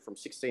trip from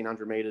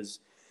 1,600 metres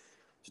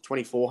to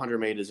 2,400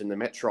 metres in the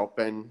Metrop.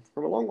 And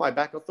from a long way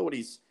back, I thought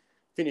he's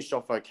finished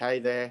off okay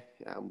there.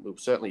 We'll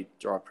certainly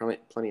derive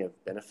plenty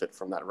of benefit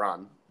from that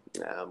run,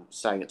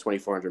 staying at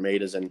 2,400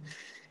 metres, and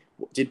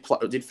did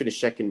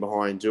finish second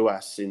behind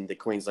Duas in the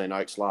Queensland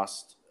Oaks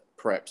last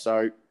prep.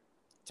 So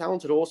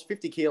talented horse,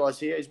 50 kilos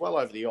here. He's well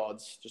over the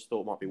odds. Just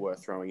thought might be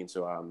worth throwing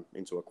into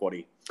a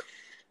quaddie.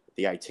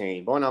 The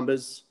 18 by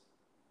numbers.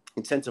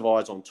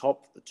 Incentivise on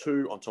top. The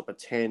 2 on top of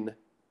 10,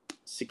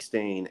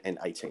 16 and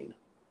 18.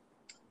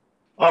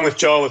 I'm with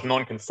Joel with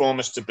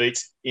Nonconformist to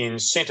beat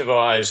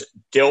Incentivise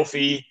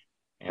Delphi,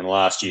 and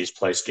last year's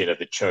place getter,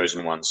 the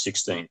Chosen One,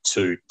 16,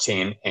 2,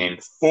 10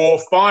 and 4.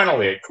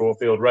 Finally at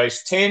Caulfield,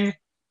 race 10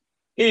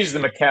 is the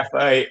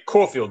McCafe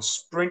Caulfield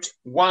Sprint,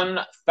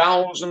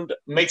 1,000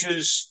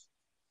 metres.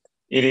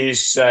 It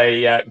is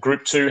a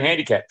Group 2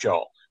 handicap,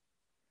 Joel.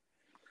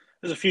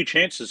 There's a few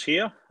chances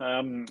here.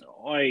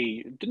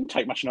 I didn't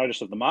take much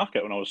notice of the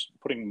market when I was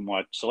putting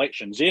my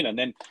selections in, and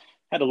then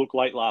had a look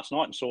late last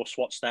night and saw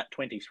Swatstat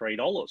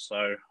 $23. So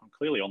I'm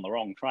clearly on the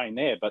wrong train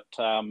there. But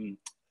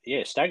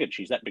staggered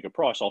she's that big a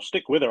price. I'll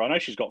stick with her. I know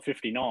she's got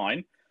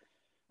 59,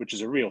 which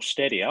is a real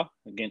steadier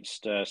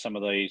against some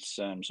of these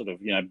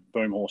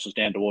boom horses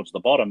down towards the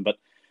bottom. But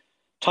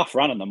tough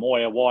run in the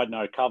Moya, wide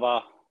no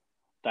cover.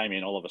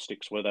 Damien Oliver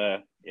sticks with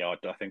her. Yeah,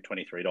 I think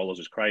 $23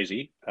 is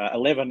crazy.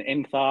 11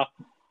 Enthar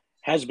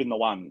has been the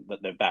one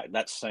that they've backed.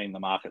 That's seen the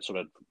market sort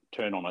of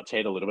turn on its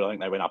head a little bit. I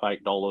think they went up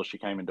 $8. She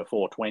came into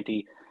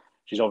 $4.20.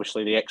 She's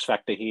obviously the X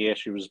factor here.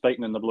 She was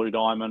beaten in the Blue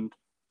Diamond,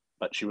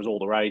 but she was all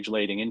the rage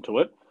leading into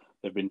it.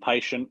 They've been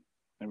patient.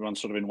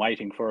 Everyone's sort of been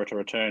waiting for her to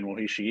return. Well,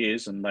 here she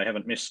is, and they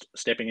haven't missed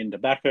stepping in to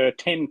back her.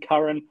 10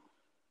 Curran.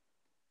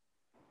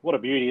 What a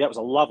beauty. That was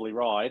a lovely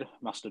ride,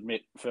 must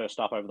admit, first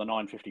up over the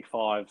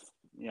 955.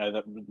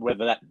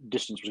 Whether that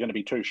distance was going to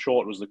be too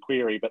short was the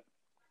query, but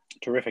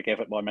terrific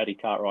effort by Matty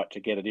Cartwright to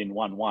get it in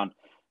 1-1,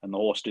 and the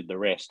horse did the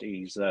rest.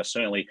 He's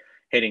certainly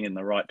heading in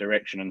the right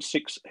direction. And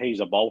 6,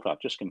 He's a Bolter,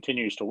 just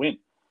continues to win.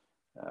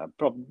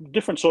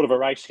 Different sort of a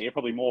race here,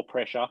 probably more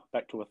pressure,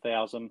 back to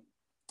 1,000.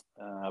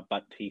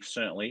 But he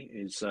certainly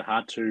is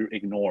hard to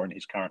ignore in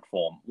his current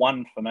form.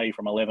 1 for me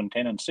from 11,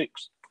 10 and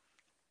 6.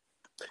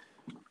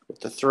 With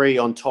the 3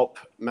 on top,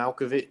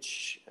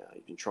 Malkovich.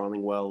 He's been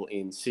trialling well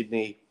in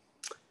Sydney.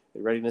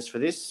 The readiness for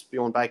this.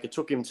 Bjorn Baker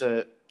took him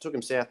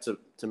south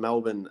to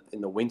Melbourne in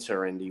the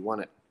winter, and he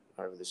won it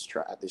over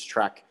at this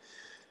track.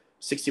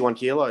 61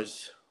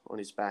 kilos on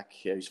his back.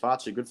 Yeah, he's far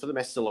too good for them.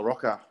 Esther La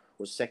Rocca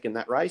was second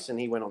that race, and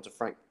he went on to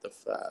frank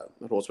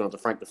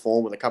the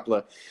form with a couple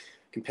of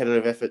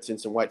competitive efforts in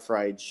some weight for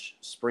age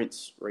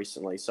sprints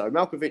recently. So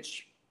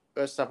Malkovich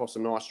first up off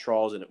some nice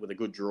trials in it with a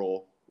good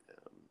draw.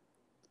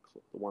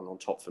 The 1 on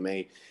top for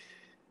me.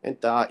 And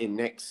in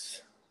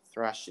next,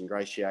 Thrash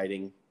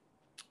ingratiating.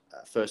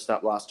 First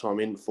up last time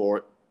in before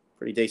it.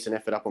 Pretty decent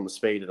effort up on the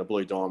speed at a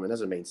Blue Diamond.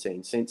 Hasn't been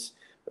seen since.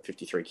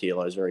 53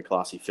 kilos, very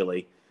classy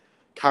filly.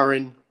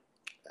 Curran,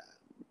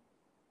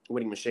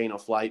 winning machine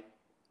off late.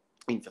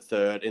 In for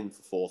third. In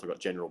for fourth, I've got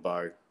General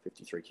Bow,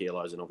 53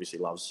 kilos, and obviously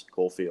loves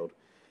Caulfield.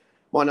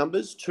 My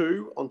numbers,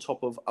 2 on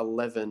top of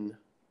 11,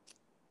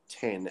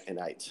 10 and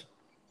 8.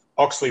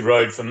 Oxley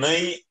Road for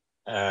me.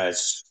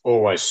 It's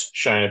always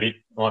shown a bit,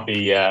 might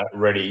be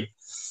ready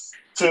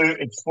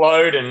to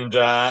explode and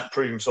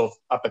prove himself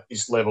up at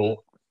this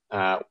level.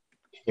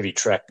 Heavy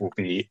track will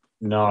be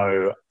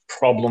no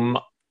problem.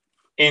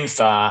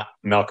 Enthar,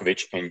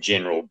 Malkovich and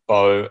General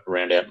Bow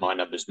round out my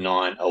numbers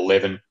 9,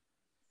 11,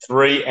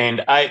 3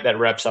 and 8. That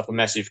wraps up a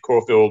massive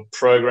Caulfield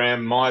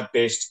program. My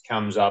best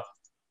comes up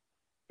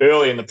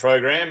early in the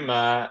program.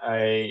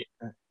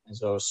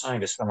 As I was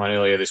saying to someone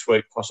earlier this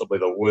week, possibly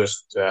the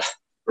worst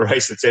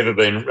race that's ever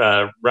been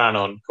run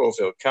on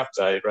Caulfield Cup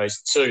Day,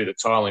 race 2, the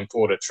Tile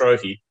Importer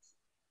Trophy.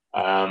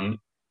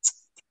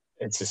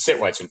 It's a set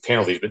weights and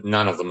penalties, but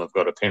none of them have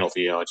got a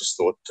penalty. I just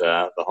thought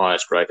the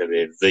highest grade of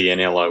their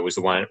VNLO was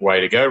the way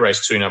to go.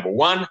 Race 2, number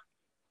 1.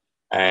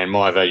 And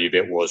my value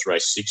bet was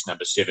race 6,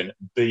 number 7,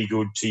 Be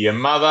Good to Your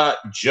Mother.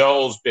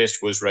 Joel's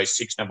best was race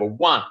 6, number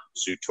 1,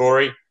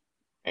 Zutori.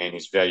 And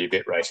his value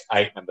bet race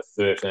 8, number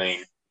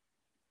 13,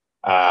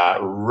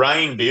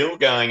 Rainbill,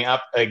 going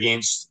up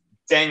against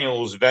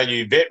Daniel's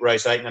value bet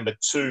race 8, number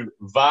 2,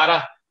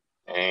 Vada.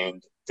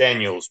 And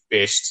Daniel's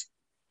best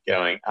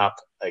going up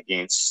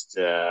against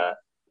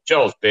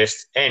Joel's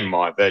best and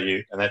my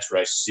value, and that's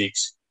race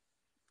 6,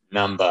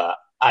 number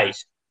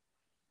 8,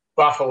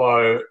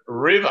 Buffalo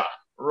River.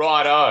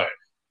 Righto.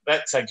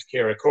 That takes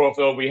care of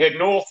Caulfield. We head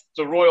north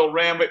to Royal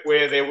Randwick,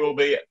 where there will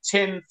be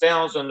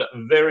 10,000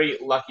 very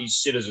lucky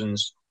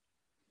citizens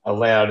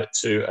allowed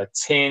to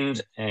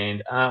attend,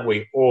 and aren't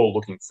we all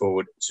looking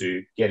forward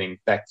to getting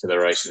back to the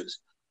races?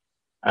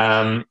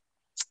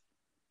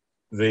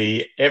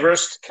 The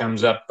Everest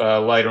comes up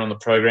later on the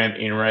program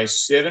in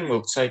race 7.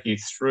 We'll take you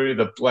through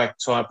the black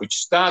type, which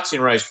starts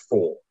in race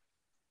 4.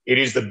 It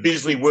is the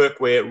Bisley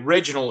Workwear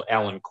Reginald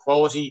Allen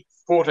Quality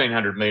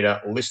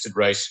 1,400-metre listed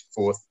race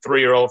for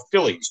 3-year-old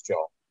fillies,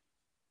 Joel.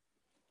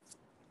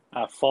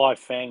 5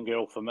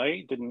 Fangirl for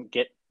me. Didn't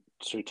get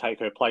to take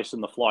her place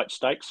in the Flight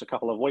Stakes a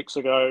couple of weeks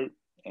ago,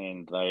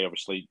 and they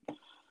obviously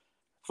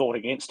fought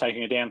against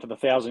taking her down to the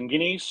 1,000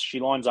 guineas.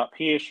 She lines up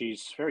here.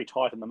 She's very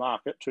tight in the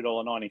market,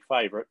 $2.90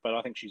 favourite, but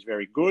I think she's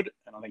very good,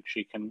 and I think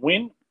she can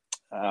win.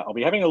 I'll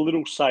be having a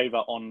little saver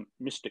on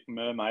Mystic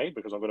Mermaid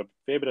because I've got a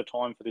fair bit of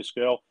time for this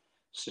girl.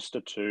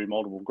 Sister to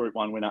multiple Group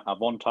 1 winner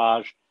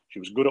Avantage. She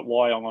was good at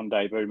Wyong on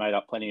debut, made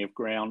up plenty of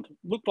ground.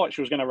 Looked like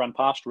she was going to run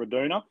past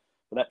Raduna,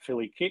 but that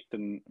filly kicked,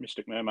 and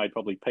Mystic Mermaid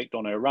probably peaked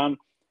on her run.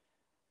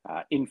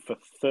 In for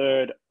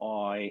third,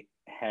 I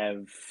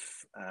have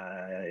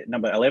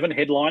number 11,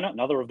 Headliner,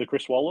 another of the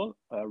Chris Waller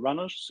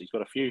runners. He's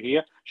got a few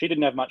here. She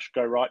didn't have much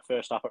go right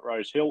first up at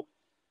Rose Hill.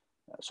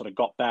 Sort of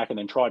got back and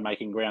then tried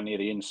making ground near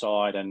the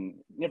inside and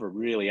never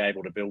really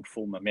able to build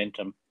full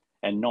momentum.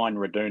 And 9,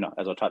 Raduna,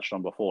 as I touched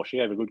on before. She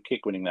gave a good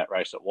kick winning that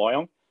race at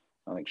Wyong.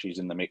 I think she's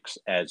in the mix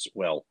as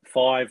well.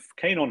 5,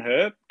 keen on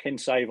her, can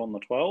save on the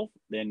 12,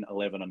 then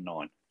 11 and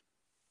 9.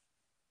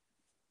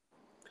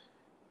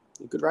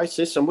 Good race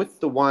this. And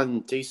with the 1,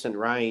 Decent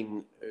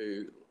Rain,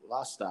 who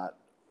last start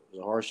was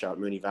a horror show at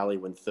Moonee Valley,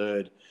 when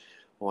third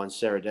behind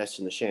Sarah Dess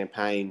in the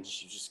Champagne.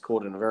 She just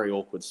caught in a very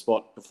awkward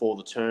spot before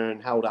the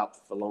turn, held up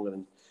for longer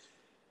than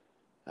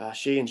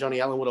she and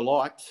Johnny Allen would have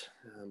liked,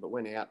 but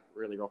went out,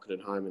 really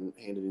rocketed home and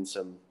handed in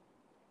some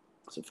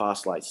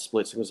fast late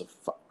splits. It was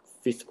the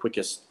 5th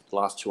quickest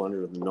last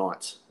 200 of the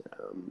night.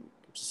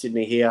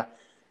 Sydney here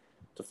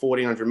to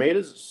 1,400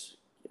 metres.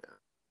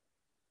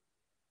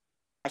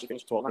 She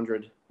finished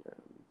 1,200.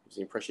 Gives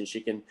the impression she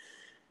can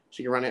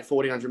run out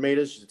 1,400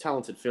 metres. She's a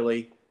talented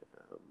filly.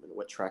 And a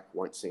wet track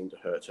won't seem to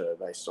hurt her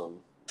based on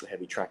the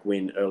heavy track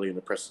win earlier in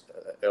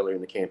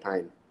the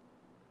campaign.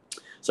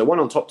 So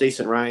 1 on top,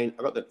 Decent Rain.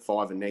 I got that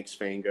 5 and next,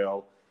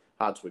 Fangirl.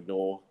 Hard to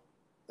ignore.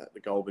 The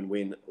Goulburn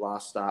win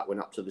last start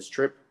went up to this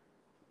trip.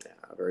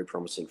 Very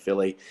promising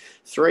filly.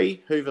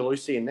 3, Hoover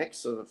Lucy and next.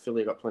 So the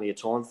filly I got plenty of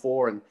time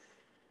for. And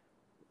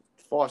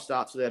 5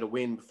 starts without a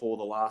win before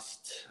the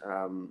last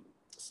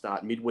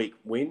start midweek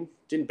win.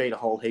 Didn't beat a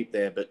whole heap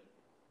there, but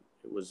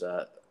it was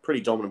a pretty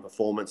dominant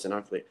performance, and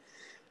hopefully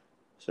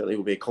certainly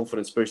will be a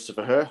confidence booster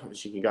for her.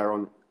 She can go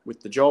on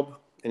with the job.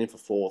 And in for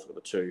 4th with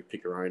the 2,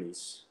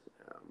 Piccaronis.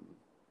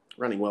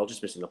 Running well,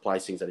 just missing the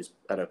placings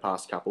at her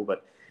past couple,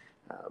 but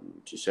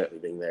she's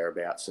certainly being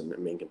thereabouts and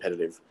being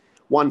competitive.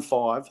 1,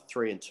 5,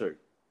 3 and 2.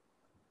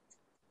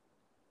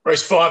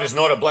 Race 5 is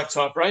not a black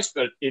type race,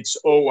 but it's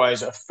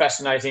always a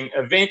fascinating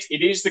event.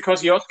 It is the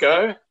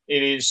Kosciuszko.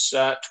 It is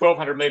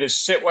 1,200 metres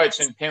set weights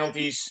and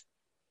penalties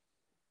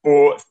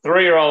for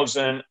 3-year-olds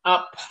and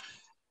up.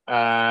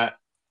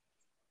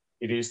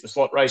 It is the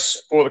slot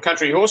race for the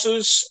country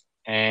horses,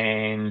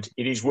 and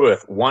it is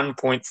worth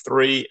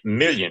 1.3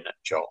 million,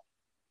 Joel.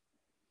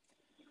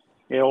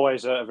 Yeah,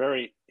 always a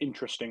very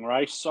interesting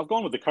race. I've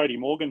gone with the Cody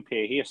Morgan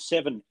pair here,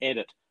 7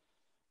 Edit,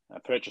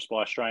 purchased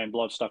by Australian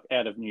Bloodstock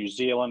out of New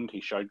Zealand.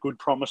 He showed good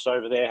promise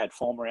over there, had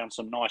form around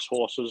some nice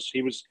horses.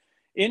 He was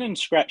in and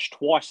scratched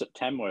twice at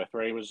Tamworth,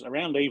 where he was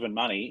around even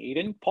money. He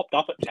then popped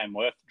up at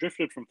Tamworth,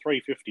 drifted from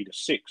 350 to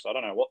 6. I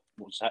don't know what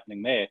was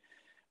happening there,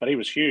 but he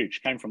was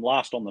huge. Came from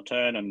last on the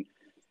turn and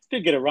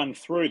did get a run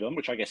through them,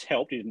 which I guess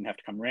helped. He didn't have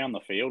to come round the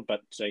field,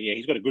 but yeah,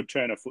 he's got a good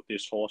turn of foot,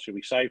 this horse. He'll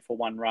be saved for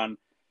 1 run.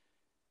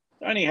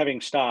 Only having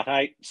start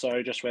 8,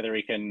 so just whether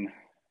he can,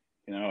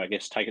 I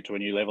guess take it to a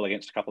new level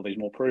against a couple of these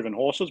more proven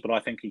horses, but I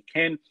think he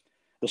can.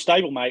 The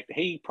stablemate,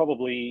 he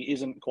probably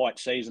isn't quite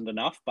seasoned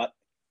enough, but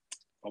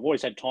I've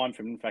always had time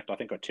for him. In fact, I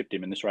think I tipped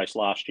him in this race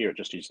last year at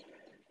just his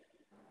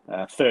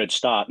 3rd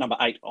start. Number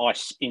 8,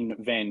 Ice in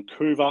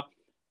Vancouver.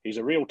 He's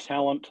a real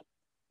talent,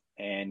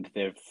 and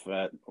they've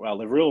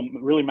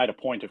really made a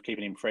point of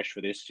keeping him fresh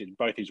for this.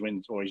 Both his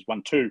wins, or he's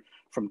won 2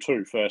 from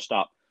 2 first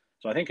up.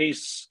 So I think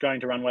he's going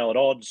to run well at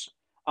odds.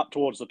 Up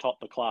towards the top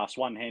of the class,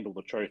 1, Handle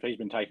the Truth. He's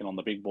been taken on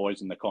the big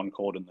boys in the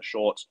Concord and the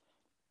shorts.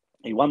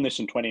 He won this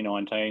in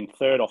 2019,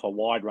 3rd off a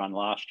wide run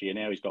last year.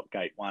 Now he's got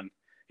gate 1.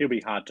 He'll be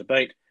hard to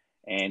beat.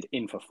 And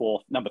in for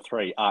 4th, number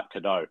 3, Art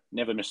Cadeau.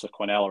 Never missed the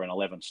Quinella in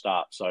 11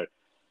 starts. So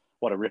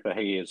what a ripper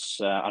he is.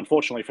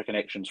 Unfortunately for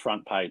Connections,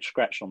 front page,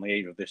 scratched on the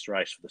eve of this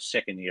race for the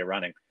 2nd year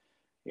running.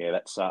 Yeah,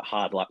 that's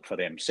hard luck for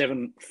them.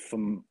 7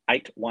 from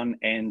 8, 1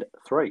 and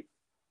 3.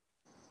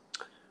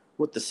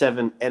 With the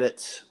 7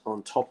 Edits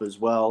on top as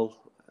well.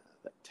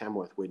 That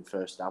Tamworth win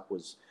first up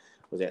was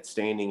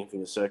outstanding, if you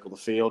can circle the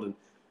field,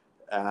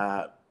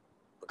 and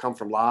come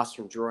from last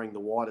from drawing the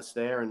widest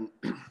there, and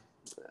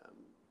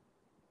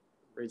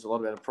reads a lot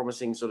about a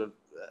promising sort of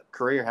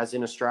career has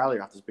in Australia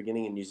after his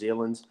beginning in New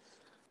Zealand.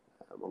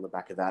 On the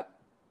back of that,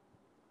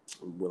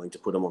 I'm willing to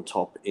put him on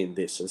top in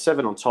this. So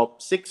 7 on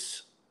top,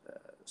 6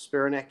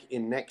 Spiranek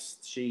in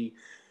next. She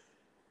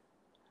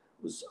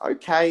was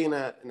okay in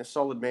a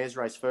solid mares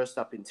race first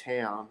up in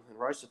town and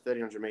rose to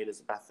 1,300 metres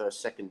at Bathurst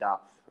second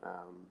up.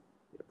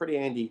 A pretty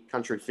handy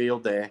country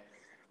field there.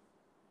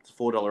 It's a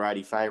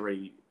 $4.80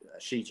 favourite.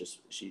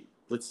 She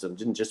blitzed them,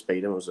 didn't just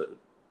beat them. It was a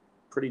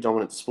pretty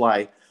dominant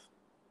display,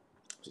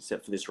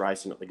 except for this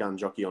race. And got the gun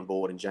jockey on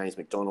board and James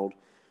McDonald.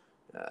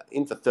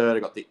 In for third, I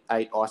got the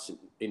 8 Ice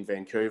in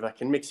Vancouver.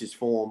 Can mix his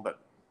form, but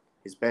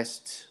his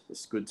best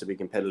is good to be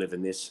competitive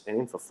in this. And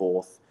in for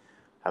fourth,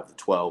 have the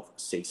 12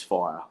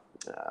 Ceasefire.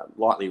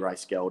 Lightly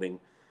raced gelding,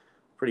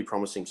 pretty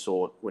promising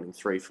sort, winning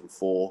 3 from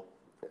 4.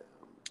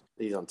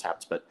 He's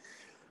untapped, but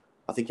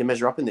I think you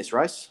measure up in this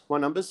race. My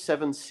numbers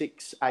 7,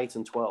 6, 8,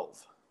 and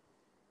 12.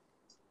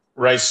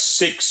 Race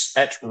 6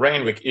 at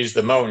Randwick is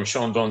the Mo and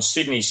Chandon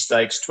Sydney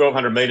Stakes,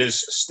 1,200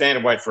 metres,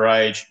 standard weight for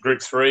age,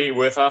 Group 3,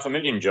 worth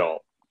 $500,000,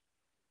 Joel.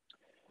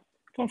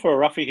 Gone for a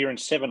roughie here in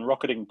 7,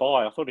 Rocketing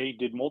By. I thought he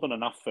did more than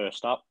enough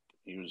first up.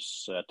 He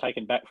was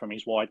taken back from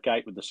his wide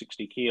gate with the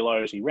 60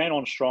 kilos. He ran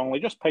on strongly,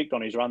 just peaked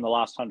on his run the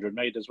last 100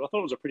 metres. But I thought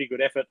it was a pretty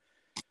good effort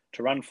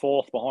to run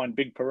fourth behind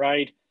Big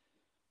Parade,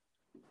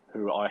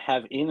 who I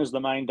have in as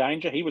the main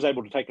danger. He was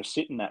able to take a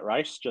sit in that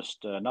race,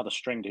 just another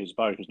string to his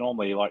bow, because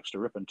normally he likes to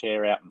rip and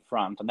tear out in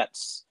front, and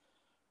that's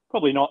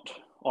probably not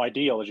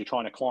ideal as you're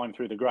trying to climb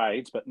through the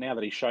grades, but now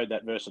that he showed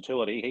that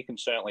versatility, he can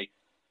certainly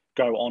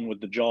go on with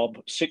the job.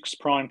 6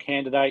 Prime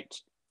Candidate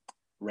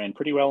ran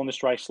pretty well in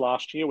this race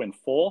last year, went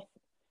fourth.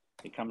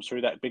 He comes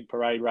through that Big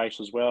Parade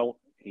race as well.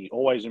 He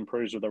always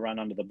improves with a run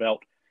under the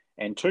belt.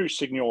 And 2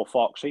 Signor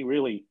Fox, he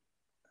really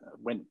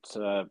went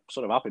sort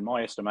of up in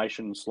my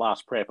estimations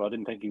last prep. I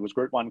didn't think he was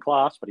Group 1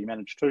 class, but he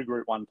managed 2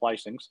 Group 1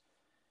 placings.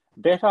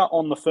 Better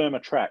on the firmer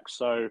tracks,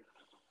 so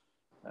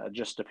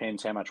just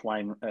depends how much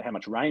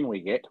rain we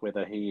get,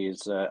 whether he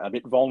is a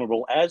bit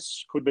vulnerable,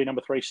 as could be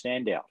number 3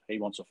 Standout. He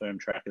wants a firm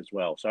track as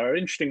well. So an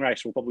interesting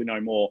race. We'll probably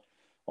know more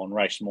on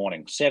race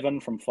morning. 7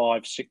 from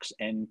 5, 6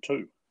 and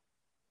 2.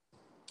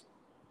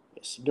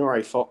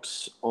 Signore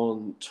Fox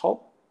on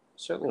top.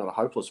 Certainly not a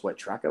hopeless wet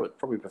tracker. It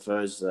probably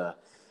prefers a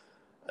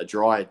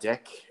drier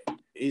deck.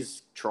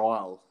 His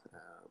trial,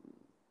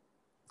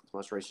 his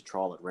most recent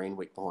trial at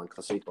Randwick behind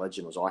Classic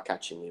Legend was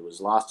eye-catching. He was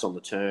last on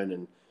the turn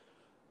and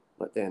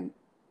let them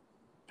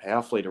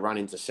powerfully to run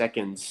into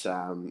seconds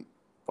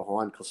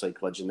behind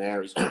Classic Legend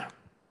there. He's a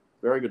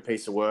very good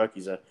piece of work.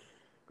 He's a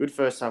good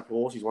first-up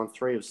horse. He's won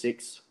 3 of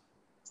 6.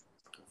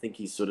 I think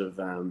he's sort of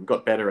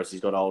got better as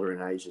he's got older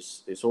in age,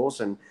 this horse,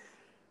 and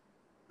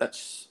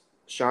that's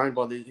shown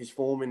by his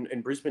form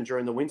in Brisbane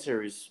during the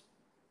winter. His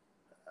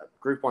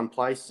Group 1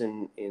 place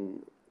in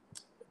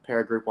a pair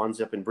of Group 1s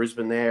up in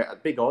Brisbane there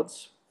at big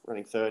odds,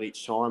 running third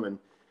each time. And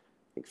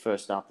I think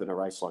first up in a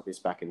race like this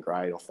back in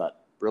grade off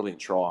that brilliant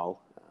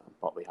trial,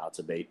 probably hard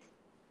to beat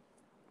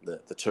the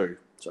 2.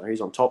 So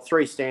he's on top.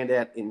 3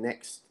 Standout in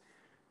next.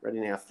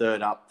 Ready now,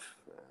 third up.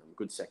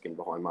 Good second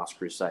behind Master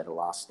Crusader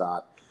last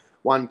start.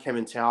 1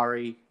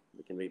 Kementari.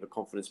 It can be a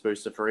confidence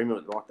booster for him. I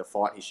like the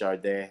fight he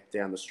showed there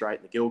down the straight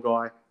in the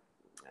Gilgai.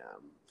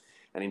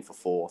 And in for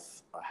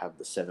fourth, I have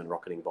the 7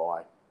 Rocketing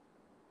By.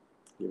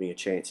 Giving a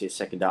chance here.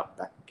 Second up,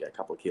 back a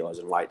couple of kilos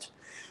and weight.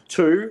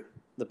 2,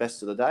 the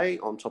best of the day,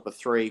 on top of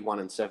 3, 1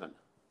 and 7.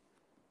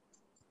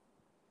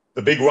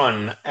 The big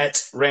one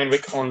at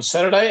Randwick on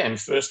Saturday, and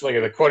first leg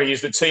of the quaddie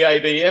is the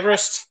TAB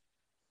Everest.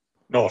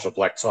 Not a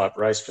black type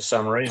race for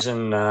some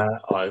reason.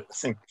 I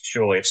think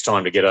surely it's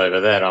time to get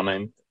over that. I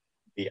mean,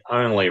 the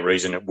only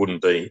reason it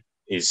wouldn't be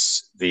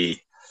is the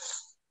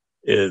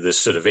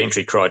sort of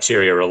entry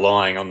criteria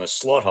relying on the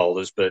slot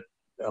holders. But,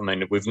 I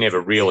mean, we've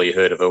never really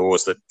heard of a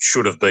horse that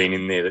should have been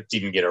in there that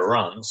didn't get a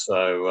run.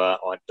 So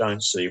I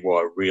don't see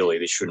why really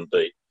this shouldn't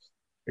be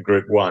a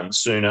Group 1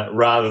 sooner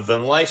rather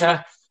than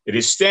later. It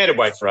is standard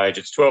weight for age.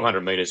 It's 1,200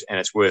 metres and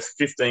it's worth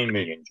 $15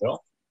 million,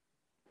 Joel.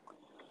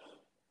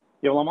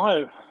 Yeah, well,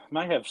 I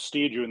may have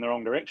steered you in the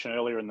wrong direction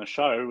earlier in the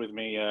show with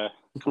me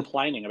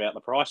complaining about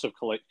the price of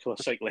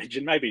Classic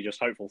Legend. Maybe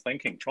just hopeful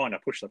thinking, trying to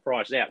push the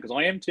price out, because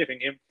I am tipping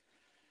him.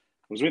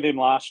 Was with him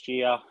last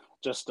year.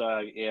 Just,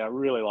 I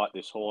really like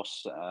this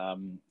horse.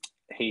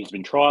 He's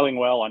been trialling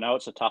well. I know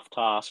it's a tough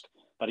task,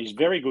 but he's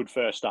very good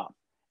first up.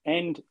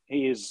 And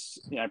he is,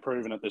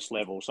 proven at this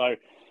level. So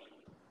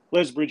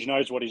Les Bridge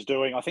knows what he's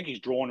doing. I think he's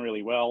drawn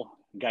really well.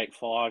 Gate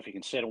 5, he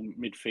can settle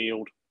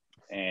midfield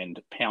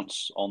and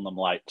pounce on them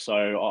late.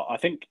 So I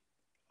think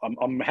I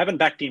haven't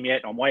backed him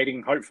yet. I'm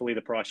waiting. Hopefully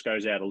the price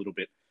goes out a little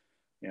bit,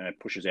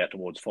 pushes out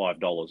towards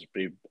 $5.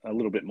 Be a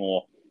little bit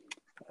more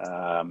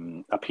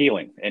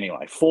appealing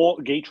anyway. 4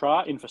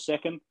 Guitra in for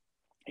second.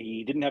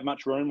 He didn't have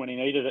much room when he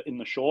needed it in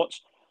the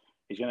shorts.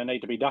 He's going to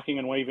need to be ducking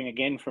and weaving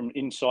again from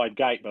inside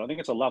gate, but I think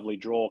it's a lovely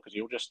draw because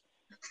he'll just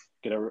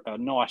get a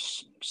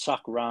nice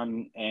suck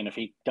run, and if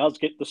he does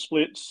get the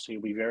splits,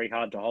 he'll be very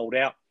hard to hold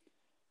out.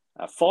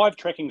 5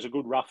 Trekking's a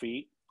good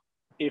roughie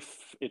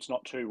if it's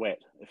not too wet.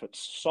 If it's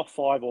soft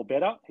 5 or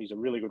better, he's a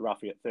really good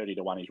roughie at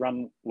 30-1. He's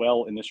run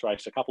well in this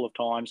race a couple of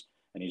times,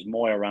 and his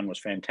Moya run was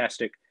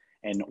fantastic.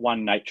 And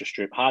 1 Nature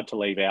Strip, hard to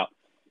leave out.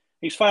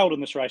 He's failed in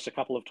this race a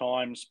couple of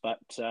times, but,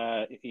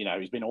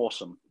 he's been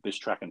awesome this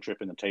track and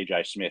trip in the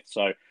TJ Smith.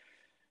 So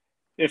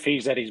if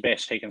he's at his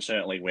best, he can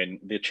certainly win.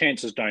 The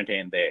chances don't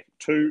end there.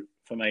 2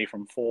 for me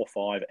from 4,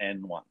 5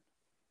 and 1.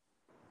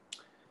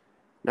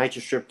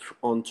 Nature Strip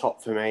on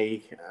top for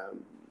me.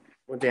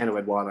 Went down to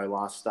Eduardo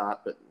last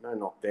start, but no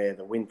knock there.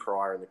 The win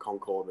prior in the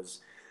Concord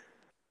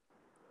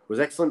was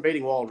excellent,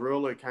 beating Wild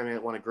Rule, who came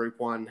out, won a Group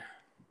 1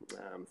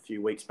 a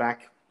few weeks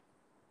back.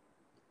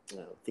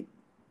 I think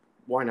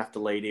won't have to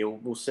lead.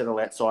 We'll settle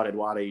outside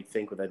Eduardo, you'd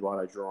think, with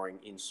Eduardo drawing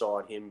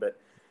inside him. But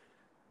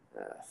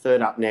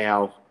third up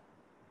now,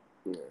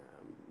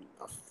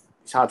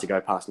 it's hard to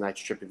go past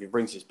Nature Strip. If he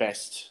brings his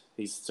best,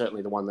 he's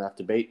certainly the one they have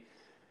to beat.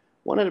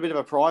 One at a bit of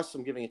a price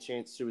I'm giving a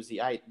chance to is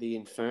the 8, the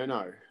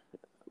Inferno.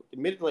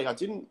 Admittedly,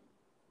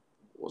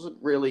 wasn't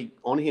really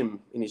on him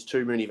in his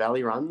 2 Moonee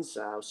Valley runs.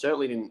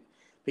 Certainly didn't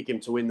pick him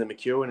to win the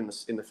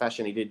McEwen in the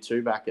fashion he did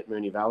too back at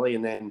Moonee Valley,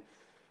 and then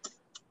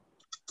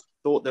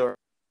thought there were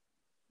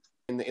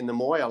in the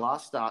Moya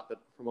last start, but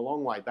from a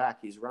long way back,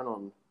 he's run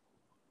on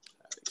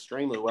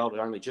extremely well, but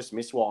only just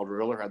missed Wild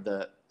Ruler, had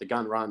the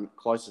gun run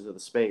closer to the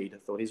speed. I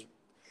thought his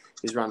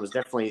run was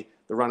definitely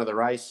the run of the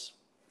race.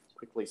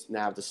 Quickly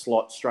nabbed a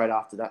slot straight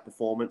after that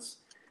performance.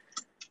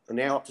 And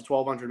now up to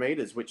 1,200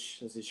 metres,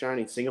 which, as is shown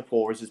in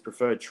Singapore, is his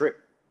preferred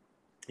trip.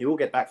 He will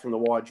get back from the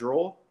wide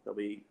draw. They'll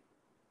be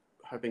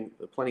hoping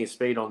for plenty of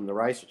speed on the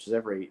race, which is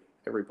every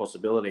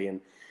possibility.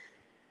 And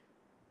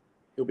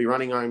he'll be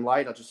running home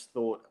late. I just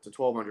thought up to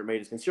 1,200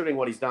 metres, considering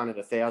what he's done at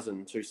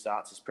 1,000, 2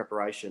 starts, his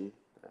preparation,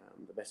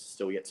 the best is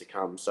still yet to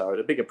come. So at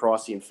a bigger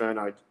price, the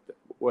Inferno,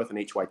 worth an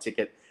each-way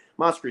ticket.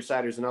 Masked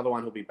Crusader is another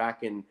one who'll be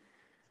back and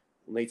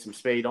will need some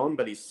speed on,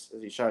 but as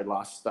he showed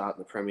last start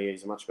in the Premier,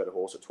 he's a much better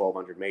horse at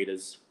 1,200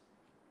 metres.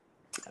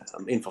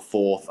 In for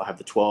 4th, I have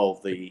the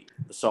 12, the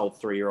sold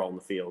 3-year-old in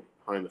the field,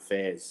 Home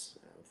Affairs,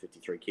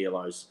 53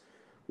 kilos.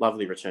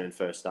 Lovely return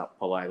first up.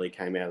 Paul Ailey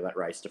came out of that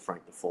race to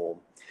frank the form.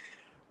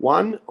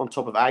 1 on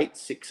top of 8,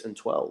 6 and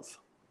 12.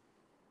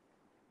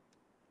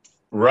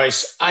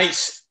 Race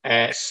 8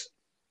 at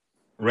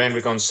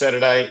Randwick on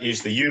Saturday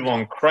is the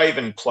Yulong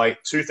Craven Plate,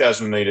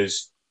 2,000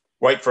 metres,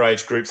 weight for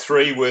age Group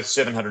 3, worth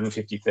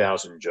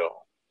 750,000,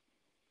 Joel.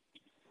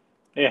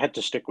 Yeah, I had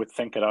to stick with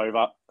Think It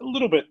Over. A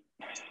little bit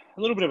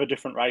of a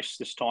different race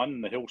this time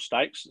than the Hill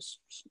Stakes. It's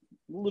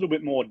a little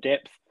bit more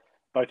depth,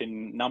 both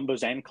in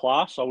numbers and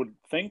class, I would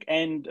think,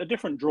 and a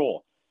different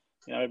draw.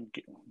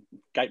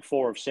 Gate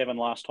 4 of 7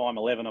 last time,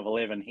 11 of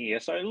 11 here,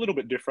 so a little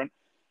bit different.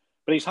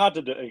 But he's hard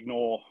to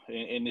ignore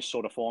in this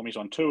sort of form. He's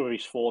on 2 of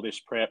his 4 this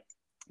prep.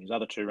 His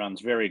other 2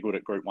 runs very good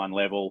at Group 1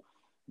 level.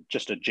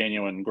 Just a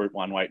genuine Group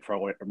 1 weight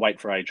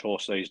for age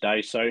horse these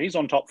days. So he's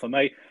on top for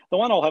me. The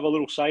one I'll have a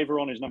little savour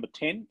on is number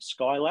 10,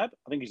 Skylab.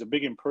 I think he's a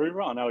big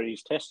improver. I know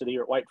he's tested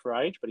here at weight for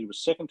age, but he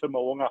was second to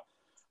Mo'unga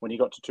when he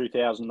got to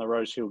 2,000, the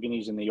Rosehill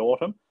Guineas in the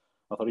autumn.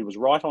 I thought he was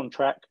right on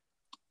track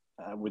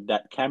with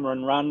that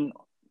Cameron run.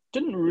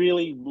 Didn't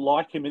really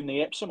like him in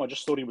the Epsom. I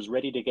just thought he was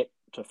ready to get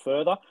to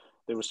further.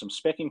 There was some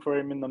specking for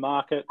him in the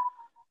market.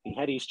 He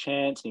had his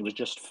chance and he was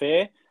just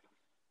fair.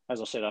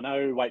 As I said, I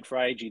know weight for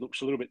age, he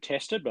looks a little bit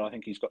tested, but I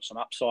think he's got some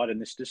upside in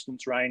this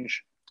distance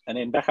range. And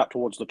then back up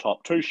towards the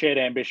top. 2, Shared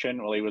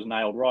Ambition. Well, he was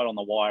nailed right on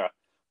the wire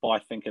by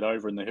Think It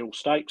Over in the Hill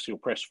Stakes. He'll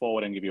press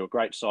forward and give you a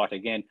great sight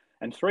again.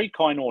 And 3,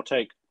 Kai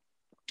Nortique.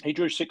 He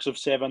drew 6 of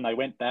 7. They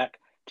went back.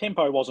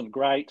 Tempo wasn't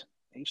great.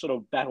 He sort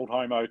of battled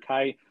home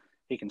okay.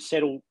 He can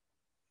settle,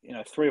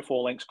 3 or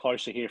 4 lengths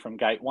closer here from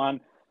gate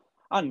 1.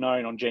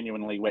 Unknown on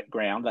genuinely wet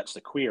ground, that's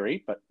the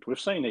query, but we've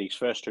seen these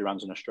first 2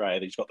 runs in Australia.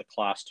 He's got the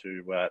class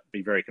to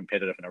be very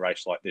competitive in a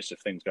race like this if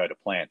things go to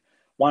plan.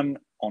 1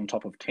 on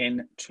top of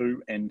 10,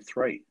 2 and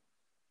 3.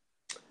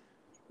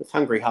 With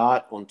Hungry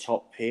Heart on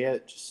top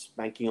here, just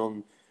banking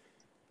on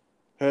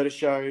her to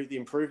show the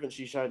improvement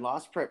she showed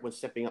last prep when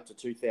stepping up to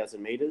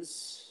 2,000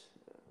 metres.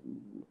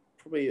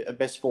 Probably her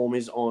best form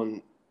is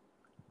on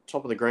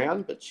top of the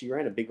ground, but she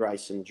ran a big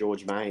race in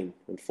George Main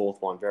and 4th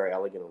one, Very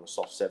Elegant on a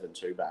soft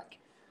 7-2 back.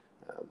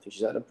 I think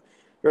she's had a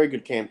very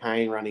good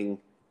campaign running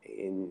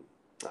in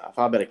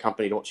far better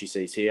company to what she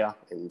sees here.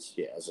 And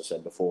yeah, as I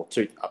said before,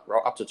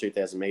 up to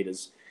 2,000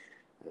 metres.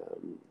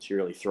 She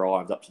really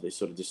thrived up to this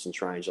sort of distance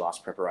range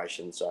last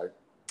preparation. So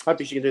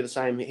hoping she can do the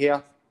same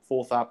here.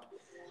 4th up,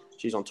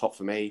 she's on top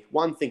for me.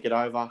 1, Think It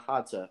Over.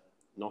 Hard to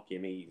knock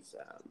him. He's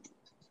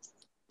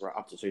right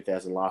up to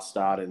 2,000 last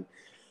start and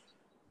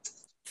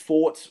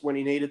fought when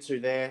he needed to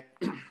there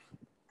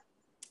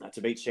to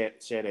beat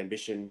Shared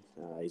Ambition.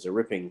 He's a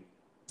ripping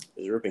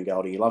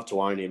gelding. You love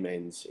to own him,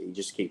 and he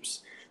just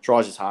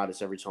tries his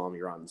hardest every time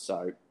he runs.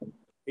 So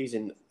he's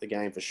in the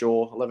game for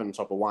sure. 11 on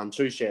top of 1,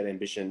 2 Shared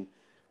Ambition.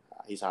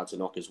 He's hard to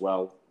knock as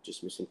well.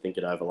 Just missing Think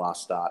It Over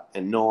last start.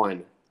 And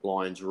 9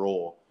 Lions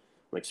Roar.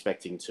 I'm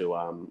expecting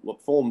to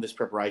form this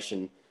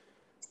preparation.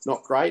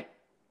 Not great.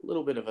 A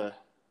little bit of a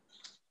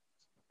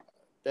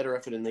better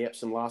effort in the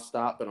Epsom last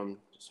start, but I'm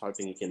just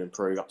hoping he can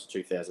improve up to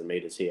 2,000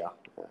 metres here.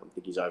 I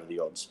think he's over the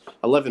odds.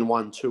 11,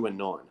 1, 2 and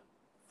 9.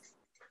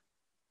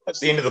 That's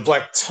the end of the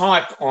black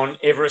type on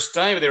Everest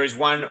Day, but there is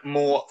one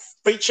more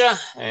feature,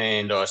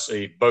 and I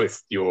see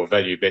both your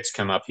value bets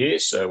come up here,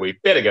 so we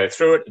better go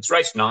through it. It's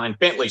race 9,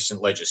 Bentley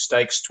St Leger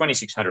Stakes,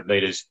 2,600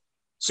 metres,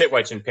 set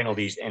weights and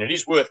penalties, and it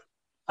is worth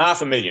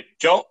 $500,000.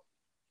 Joel?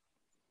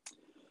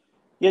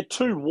 Yeah,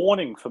 2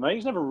 Warning for me.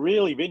 He's never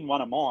really been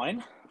one of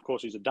mine. Of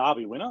course, he's a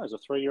Derby winner as a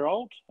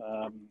 3-year-old.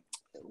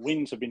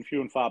 Wins have been few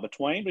and far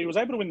between, but he was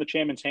able to win the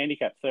Chairman's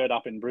Handicap third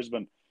up in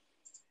Brisbane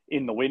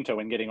in the winter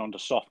when getting onto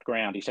soft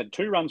ground. He's had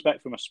 2 runs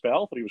back from a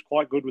spell, but he was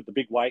quite good with the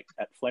big weight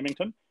at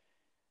Flemington.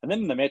 And then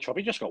in the Metro,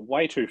 he just got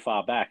way too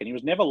far back, and he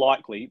was never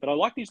likely. But I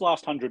like these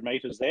last 100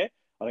 metres there.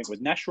 I think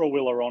with Natural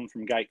Willer on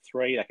from gate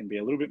 3, they can be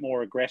a little bit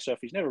more aggressive.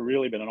 He's never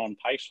really been an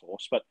on-pace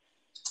horse, but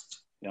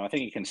I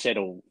think he can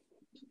settle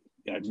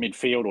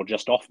midfield or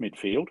just off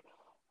midfield.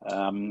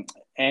 And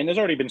there's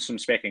already been some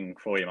specking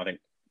for him, I think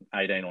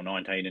 18 or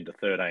 19 into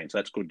 13, so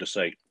that's good to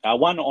see.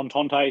 1 on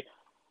Tonte.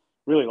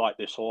 Really like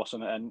this horse,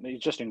 and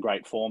he's just in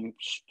great form.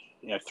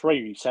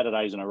 3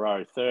 Saturdays in a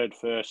row, 3rd,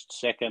 1st,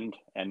 2nd,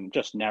 and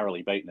just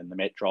narrowly beaten in the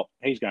Met Drop.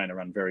 He's going to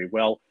run very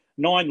well.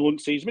 9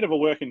 Luntz, he's a bit of a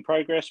work in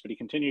progress, but he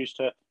continues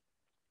to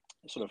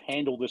sort of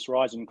handle this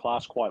rising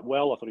class quite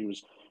well. I thought he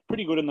was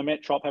pretty good in the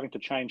Met Drop, having to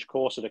change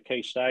course at a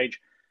key stage.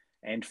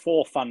 And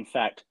 4 Fun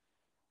Fact,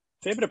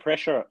 fair bit of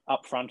pressure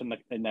up front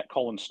in that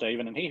Colin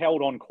Stephen, and he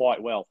held on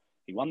quite well.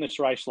 He won this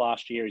race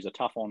last year. He's a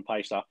tough on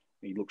pacer.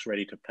 He looks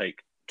ready to peak.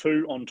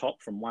 2 on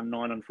top from 1,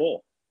 9 and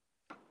 4.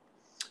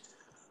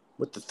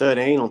 With the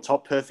 13 on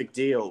top, Perfect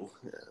Deal.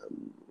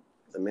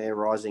 The mare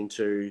rising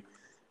to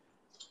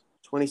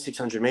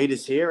 2,600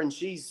 metres here, and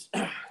she's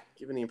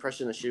given the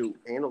impression that she'll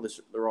handle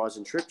the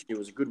rising trip. She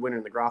was a good winner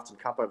in the Grafton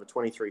Cup over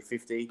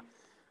 23.50.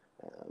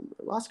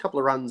 The last couple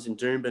of runs in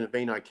Doomben have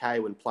been okay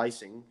when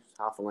placing,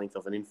 half a length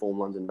of an informed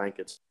London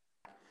Bankers.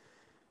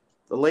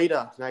 The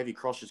leader, Navy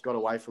Cross, just got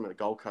away from it at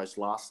Gold Coast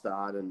last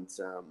start, and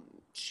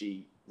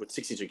she, with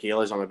 62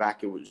 kilos on her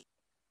back, it was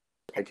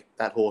take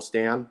that horse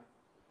down.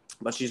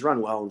 But she's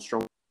run well and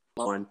strong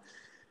line.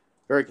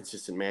 Very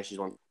consistent mare. She's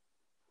won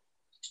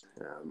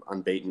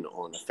unbeaten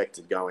on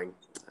affected going.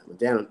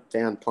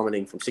 Down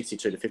plummeting from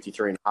 62 to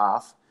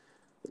 53.5.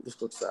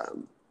 This looks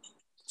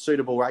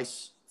suitable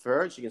race for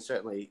her. She can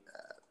certainly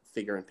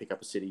figure and pick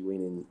up a city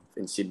win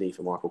in Sydney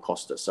for Michael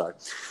Costa. So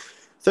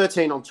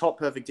 13 on top,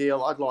 Perfect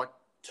Deal. I'd like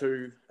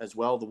 2 as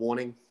well. The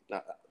Warning,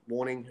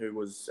 who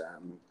was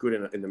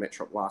good in the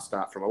Metro last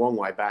start from a long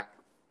way back.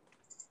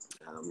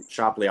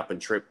 Sharply up and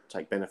trip,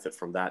 take benefit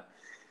from that.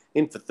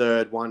 In for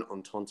 3rd, 1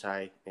 on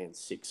Tonte and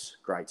 6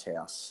 Great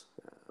House.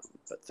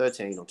 But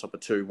 13 on top of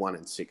 2, 1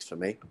 and 6 for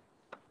me.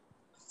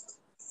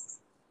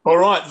 All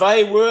right,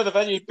 they were the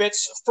value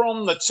bets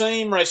from the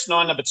team. Race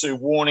 9, number 2,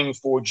 Warning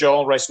for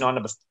Joel. Race 9,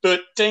 number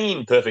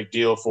 13, Perfect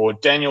Deal for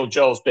Daniel.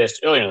 Joel's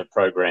best earlier in the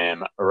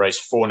program. Race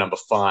 4, number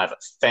 5,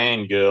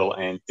 Fangirl.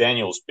 And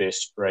Daniel's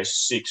best, race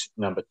 6,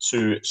 number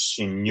 2,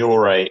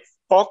 Signore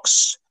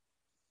Fox.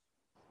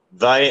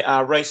 They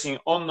are racing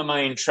on the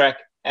main track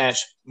at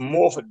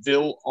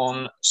Morfettville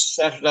on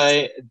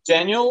Saturday.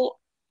 Daniel,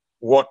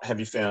 what have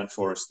you found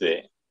for us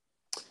there?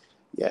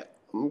 Yeah,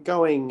 I'm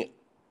going...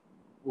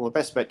 Well, the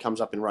best bet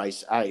comes up in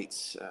race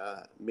 8,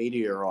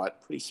 Meteorite.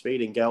 Pretty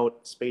speedy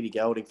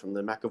gelding from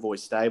the McAvoy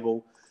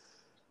stable.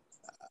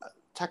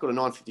 Tackled a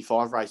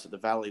 9.55 race at the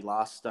Valley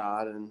last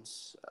start and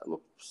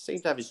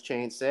seemed to have his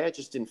chance there.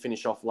 Just didn't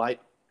finish off late.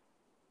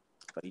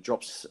 But he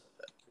drops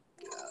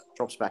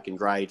back in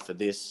grade for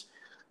this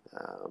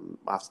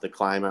after the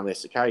claim. Only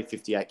has to carry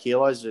 58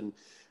 kilos. And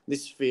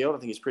this field, I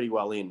think, is pretty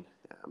well in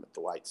at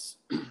the weights.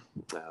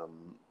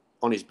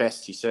 On his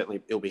best,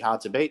 he'll be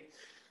hard to beat.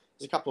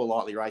 There's a couple of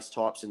lightly raced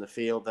types in the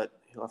field that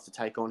he'll have to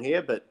take on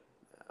here, but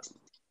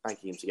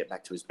banking him to get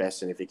back to his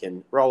best. And if he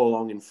can roll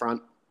along in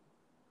front,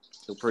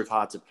 he'll prove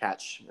hard to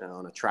catch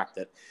on a track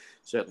that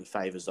certainly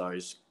favours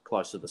those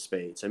close to the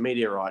speed. So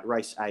Meteorite,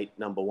 race 8,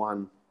 number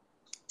 1,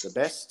 the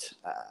best.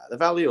 The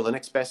value, or the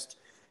next best,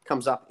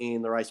 comes up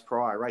in the race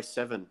prior, race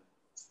 7.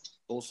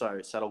 Also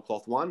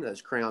Saddlecloth 1,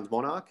 as Crowned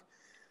Monarch.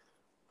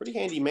 Pretty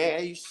handy mare.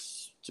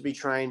 Used to be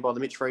trained by the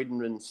Mitch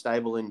Friedman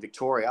stable in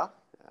Victoria.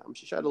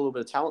 She showed a little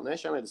bit of talent there.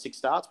 She only had 6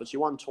 starts, but she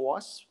won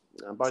twice,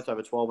 both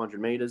over 1,200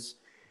 metres.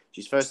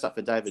 She's first up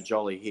for David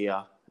Jolly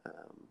here.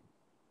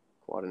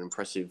 Quite an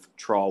impressive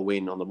trial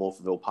win on the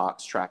Morphettville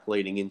Parks track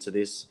leading into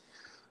this.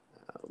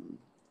 I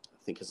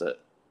think has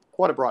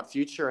quite a bright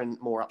future and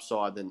more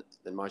upside than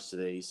most of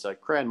these. So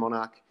Crown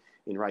Monarch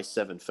in race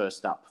 7,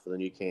 first up for the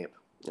new camp.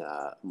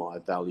 My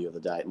value of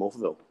the day at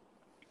Morphettville.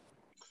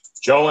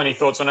 Joel, any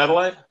thoughts on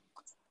Adelaide?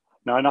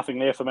 No, nothing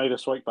there for me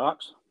this week,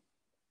 Barks.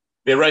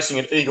 They're racing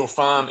at Eagle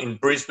Farm in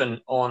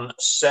Brisbane on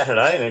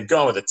Saturday. They're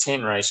going with a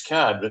 10-race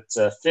card,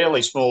 but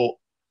fairly small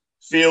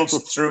fields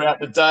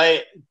throughout the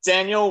day.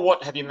 Daniel,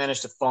 what have you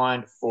managed to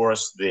find for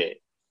us there?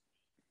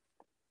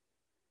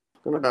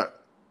 I'm going to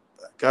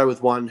go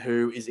with one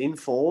who is in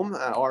form,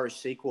 Irish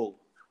Sequel,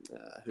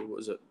 who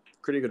was a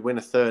pretty good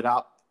winner third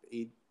up.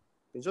 He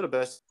sort of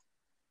burst.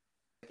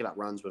 Second up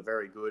runs were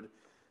very good.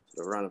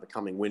 Sort of run of a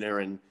coming winner,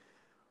 and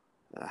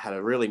Had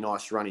a really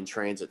nice run in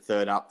transit,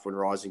 third up when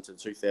rising to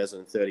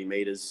 2,030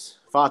 metres.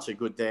 Far too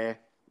good there.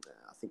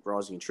 I think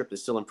rising in trip,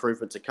 there's still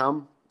improvement to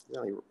come. He's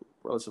only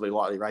relatively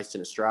lightly raced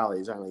in Australia.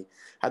 He's only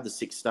had the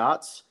 6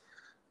 starts.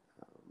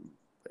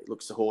 He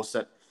looks a horse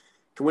that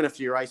can win a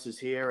few races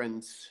here,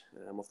 and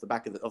off the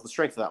back of the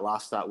strength of that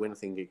last start win, I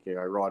think he can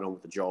go right on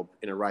with the job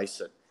in a race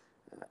that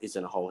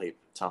isn't a whole heap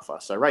tougher.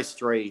 So race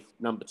 3,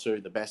 number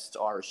 2, the best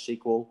Irish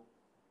sequel.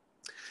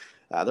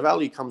 The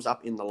value comes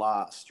up in the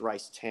last,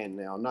 race 10.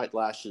 Now, Note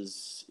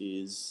Lashes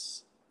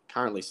is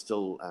currently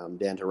still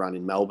down to run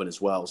in Melbourne as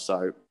well,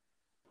 so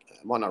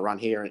might not run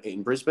here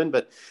in Brisbane,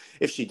 but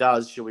if she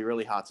does, she'll be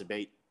really hard to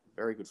beat.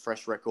 Very good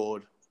fresh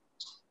record,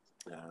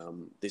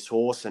 this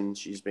horse, and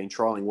she's been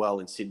trialling well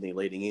in Sydney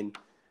leading in.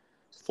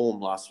 Form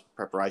last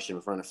preparation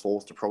was running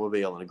 4th to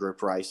Probabeel in a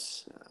group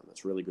race.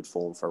 That's really good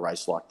form for a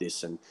race like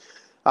this, and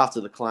after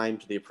the claim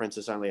to the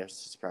apprentice, only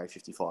has to carry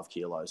 55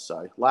 kilos.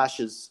 So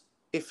Lashes,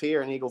 if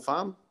here in Eagle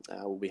Farm,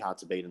 will be hard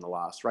to beat in the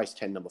last. Race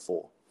 10, number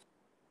 4.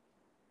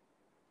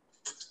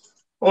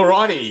 All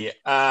righty.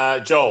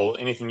 Joel,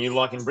 anything you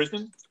like in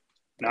Brisbane?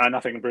 No,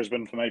 nothing in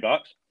Brisbane for me,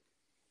 Bucks.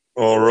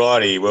 All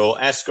righty. Well,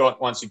 Ascot,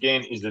 once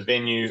again, is the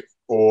venue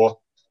for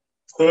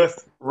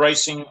Perth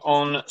racing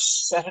on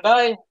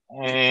Saturday.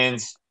 And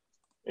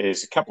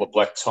there's a couple of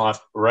black type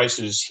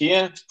races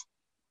here.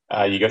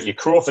 You got your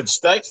Crawford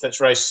Stakes. That's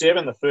race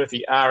 7, the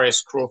Furphy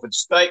RS Crawford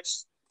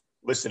Stakes.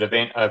 Listed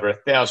event over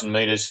 1,000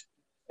 metres.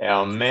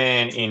 Our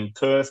man in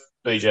Perth,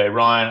 BJ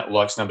Ryan,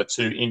 likes number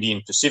 2,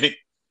 Indian Pacific.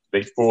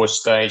 Beat 4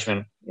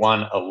 Stageman,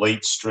 1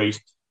 Elite Street,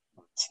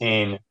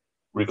 10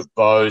 River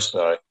Bow.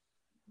 So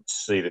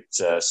see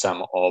that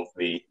some of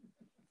the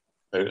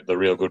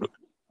real good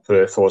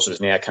Perth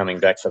horses now coming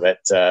back for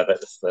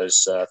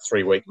those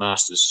 3-week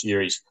Masters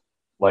Series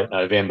late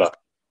November,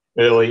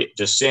 early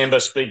December.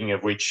 Speaking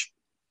of which,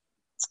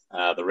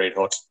 the Red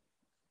Hot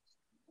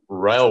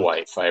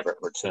Railway favourite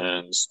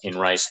returns in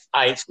race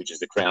 8, which is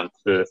the Crown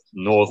Perth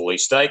Northerly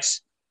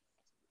Stakes.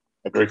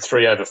 A Group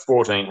 3 over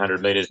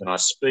 1,400 metres, and I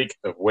speak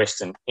of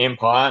Western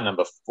Empire,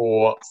 number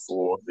 4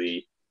 for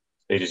the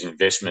Peters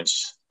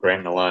Investments,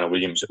 Grant Alona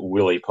Williams,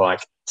 Willie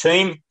Pike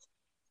team.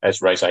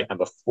 As race 8,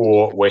 number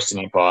 4, Western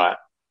Empire.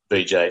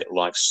 BJ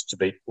likes to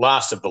beat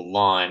last of the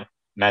line,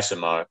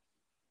 Massimo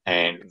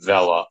and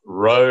Valor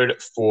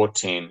Road,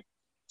 410,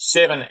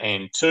 7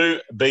 and 2.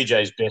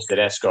 BJ's best at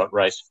Ascot,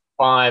 race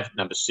 5,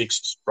 number 6,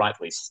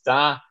 Sprightly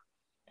Star.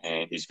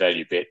 And his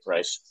value bet,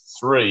 race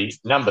 3,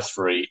 number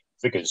 3,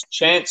 Vickers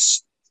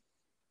Chance.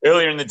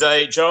 Earlier in the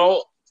day,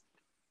 Joel,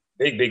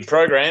 big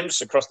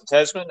programs across the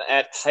Tasman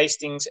at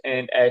Hastings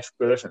and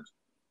Ashburton.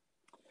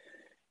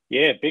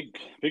 Yeah,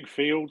 big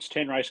fields,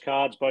 10 race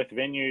cards, both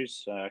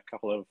venues, a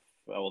couple of,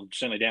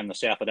 certainly down the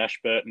south at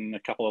Ashburton,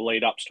 a couple of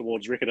lead-ups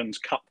towards Riccarton's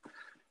Cup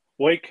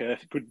week, a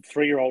good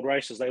 3-year-old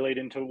race as they lead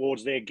in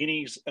towards their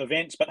Guineas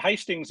events. But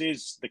Hastings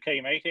is the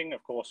key meeting.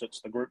 Of course,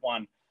 it's the Group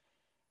 1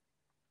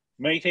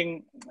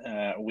 meeting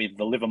with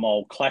the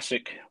Livermore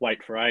Classic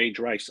Weight for Age,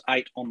 race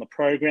 8 on the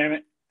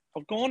program.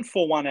 I've gone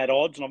for 1 at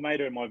odds, and I've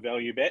made her my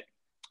value bet.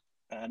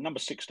 Number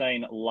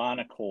 16,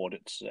 Lana Cord.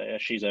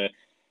 She's a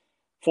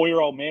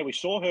 4-year-old mare. We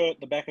saw her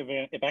at the back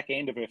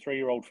end of her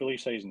 3-year-old filly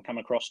season come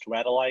across to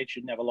Adelaide. She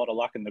didn't have a lot of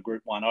luck in the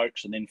Group 1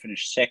 Oaks and then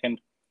finished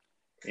second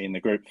in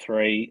the Group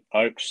 3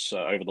 Oaks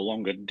over the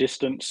longer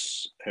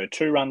distance. Her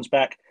 2 runs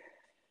back,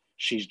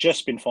 she's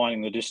just been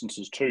finding the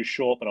distances too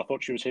short, but I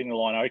thought she was hitting the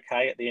line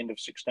okay at the end of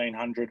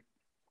 1,600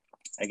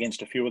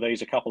 against a few of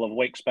these a couple of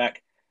weeks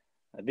back.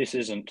 This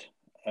isn't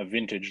a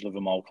vintage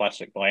Livermore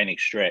Classic by any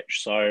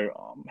stretch, so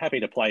I'm happy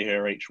to play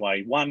her each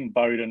way. 1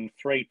 Bowden,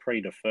 3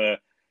 Prix de Fer.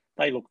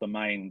 They look the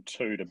main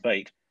 2 to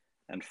beat,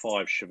 and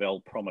 5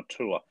 Chevelle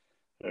Promoteur,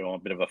 who I'm a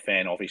bit of a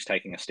fan of. He's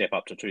taking a step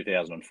up to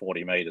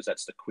 2,040 metres.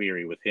 That's the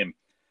query with him.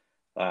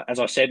 As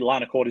I said,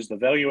 Lana Court is the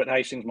value at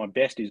Hastings. My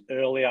best is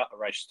earlier,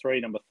 race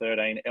 3, number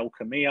 13, El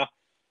Camilla.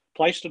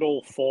 Placed at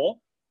all 4.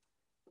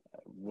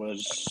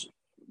 Was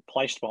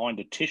placed behind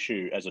a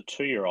Tissue as a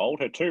 2-year-old.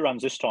 Her 2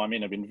 runs this time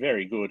in have been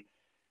very good.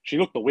 She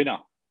looked the winner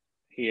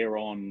here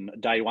on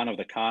day 1 of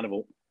the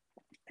carnival,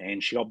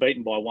 and she got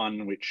beaten by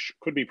 1 which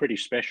could be pretty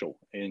special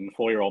in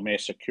 4-year-old mare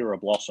Sakura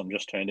Blossom.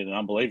 Just turned in an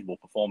unbelievable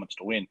performance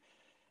to win.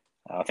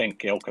 I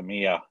think El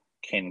Camilla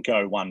can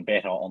go 1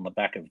 better on the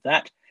back of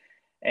that.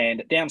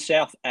 And down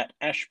south at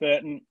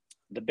Ashburton,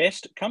 the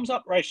best comes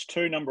up race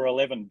 2, number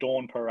 11,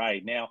 Dawn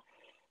Parade. Now,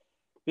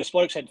 this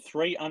bloke's had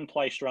 3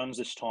 unplaced runs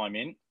this time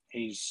in.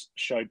 He's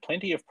showed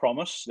plenty of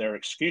promise. There are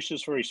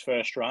excuses for his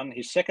first run.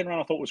 His second run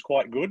I thought was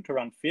quite good, to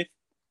run 5th.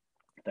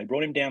 They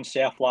brought him down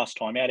south last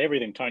time out.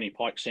 Everything Tony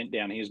Pike sent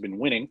down, he has been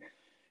winning.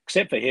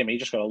 Except for him, he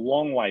just got a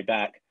long way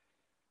back.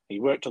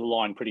 He worked to the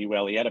line pretty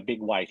well. He had a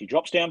big weight. He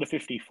drops down to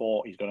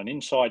 54. He's got an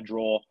inside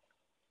draw.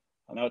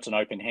 I know it's an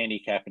open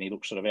handicap and he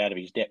looks sort of out of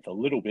his depth a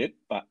little bit,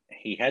 but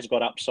he has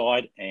got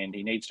upside and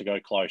he needs to go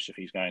close if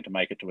he's going to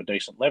make it to a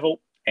decent level.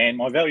 And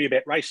my value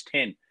bet, race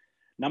 10,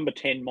 number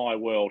 10, My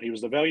World. He was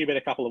the value bet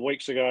a couple of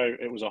weeks ago.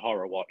 It was a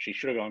horror watch. He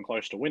should have gone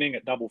close to winning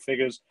at double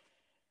figures.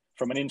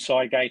 from an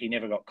inside gate. He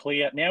never got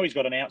clear. Now he's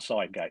got an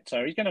outside gate.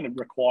 So he's going to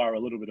require a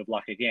little bit of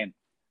luck again.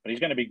 But he's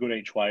going to be good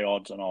each way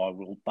odds, and I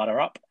will butter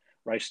up.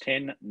 Race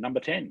 10, number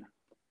 10.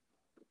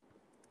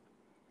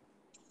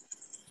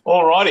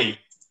 All righty.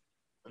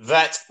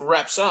 That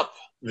wraps up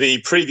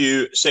the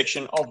preview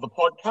section of the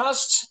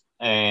podcast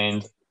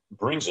and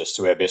brings us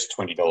to our best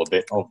 $20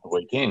 bet of the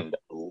weekend,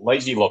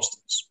 Lazy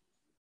Lobsters.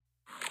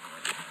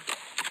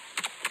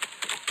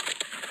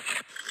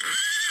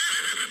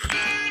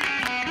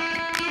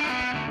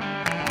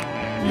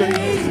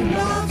 Lazy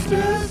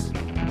Lobsters.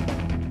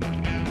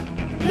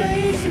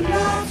 Lazy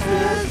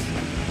Lobsters.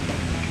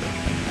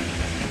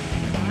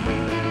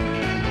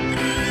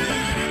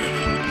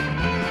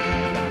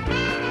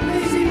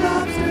 Lazy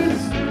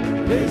Lobsters.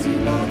 Lazy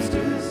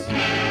Lobsters.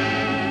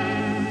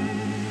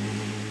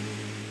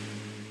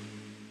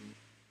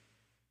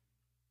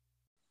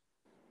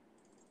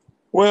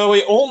 Well,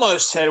 we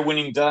almost had a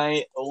winning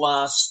day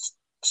last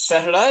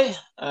Saturday.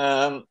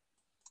 As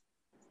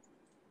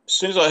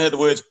soon as I heard the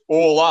words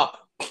 "all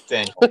up,"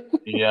 Daniel,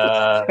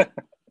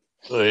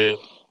 the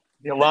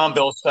alarm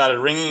bell started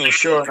ringing, and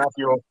sure enough,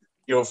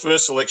 your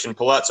first selection,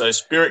 Palazzo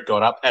Spirit,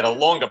 got up at a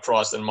longer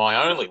price than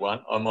my only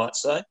one, I might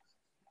say.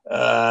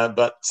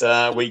 But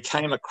we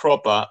came a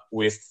cropper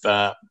with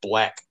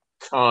Black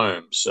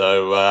Comb.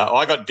 So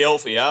I got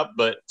Delphi up,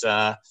 but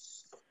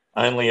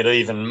only at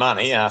even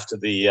money after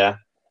the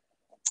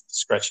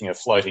scratching a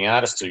floating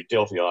artist who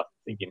Delphi, I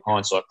think in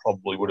hindsight,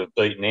 probably would have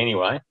beaten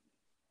anyway.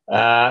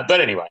 But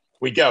anyway,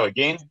 we go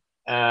again.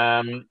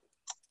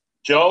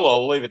 Joel,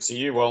 I'll leave it to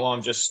you while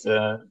I'm just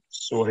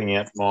sorting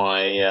out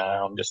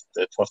I'm just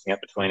tossing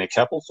up between a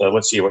couple. So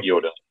let's see what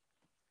you're doing.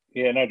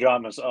 Yeah, no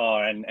dramas. Oh,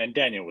 and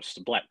Daniel was the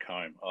Black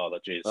Comb. Oh,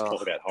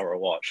 talk about horror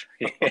watch.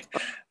 Yeah.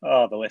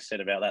 Oh, the less said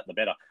about that, the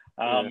better.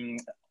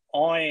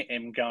 I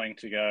am going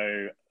to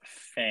go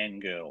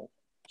Fangirl.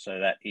 So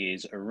that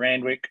is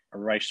Randwick,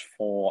 race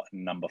 4,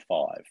 number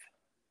 5.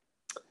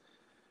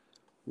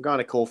 I'm going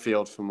to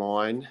Caulfield for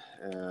mine.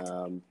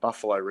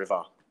 Buffalo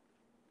River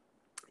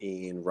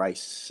in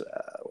race.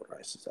 What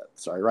race is that?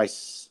 Sorry,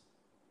 race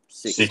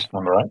 6. 6,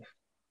 number 8.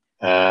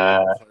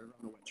 On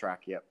the wet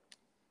track, yep.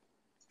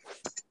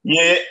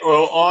 Yeah,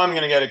 well, I'm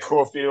going to go to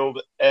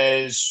Caulfield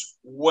as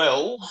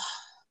well.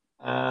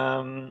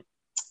 And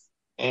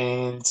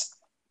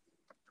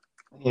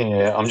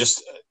yeah,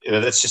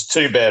 that's just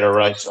too bad a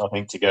race, I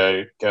think, to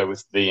go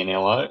with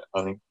VNLO.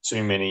 I think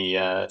too many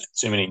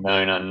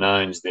known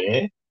unknowns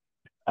there.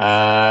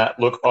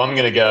 Look, I'm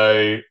going to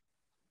go.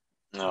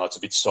 No, it's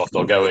a bit soft.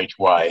 I'll go each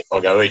way.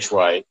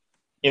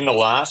 In the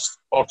last,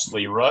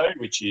 Oxley Road,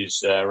 which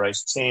is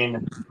race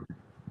 10,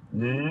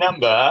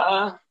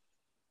 number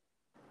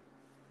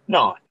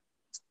 9.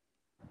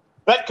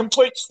 That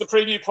completes the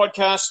preview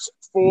podcast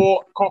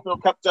for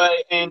Caulfield Cup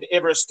Day and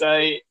Everest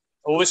Day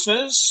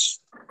listeners.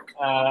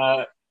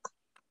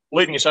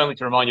 Leaving us only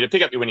to remind you to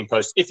pick up your Winning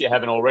Post if you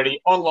haven't already.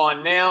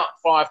 Online now,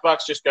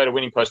 $5. Just go to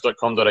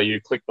winningpost.com.au,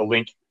 click the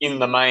link in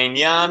the main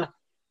yarn.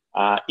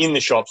 In the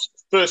shops,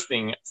 first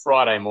thing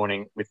Friday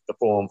morning with the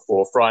form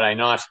for Friday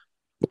night,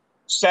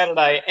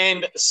 Saturday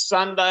and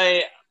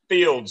Sunday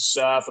fields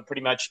for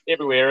pretty much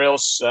everywhere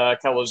else,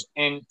 colours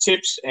and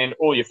tips and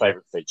all your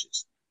favourite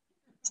features.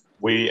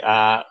 We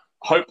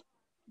hope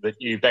that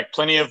you back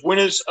plenty of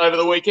winners over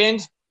the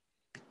weekend.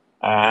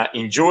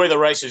 Enjoy the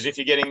races if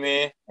you're getting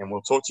there, and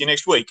we'll talk to you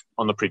next week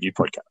on the Preview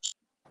Podcast.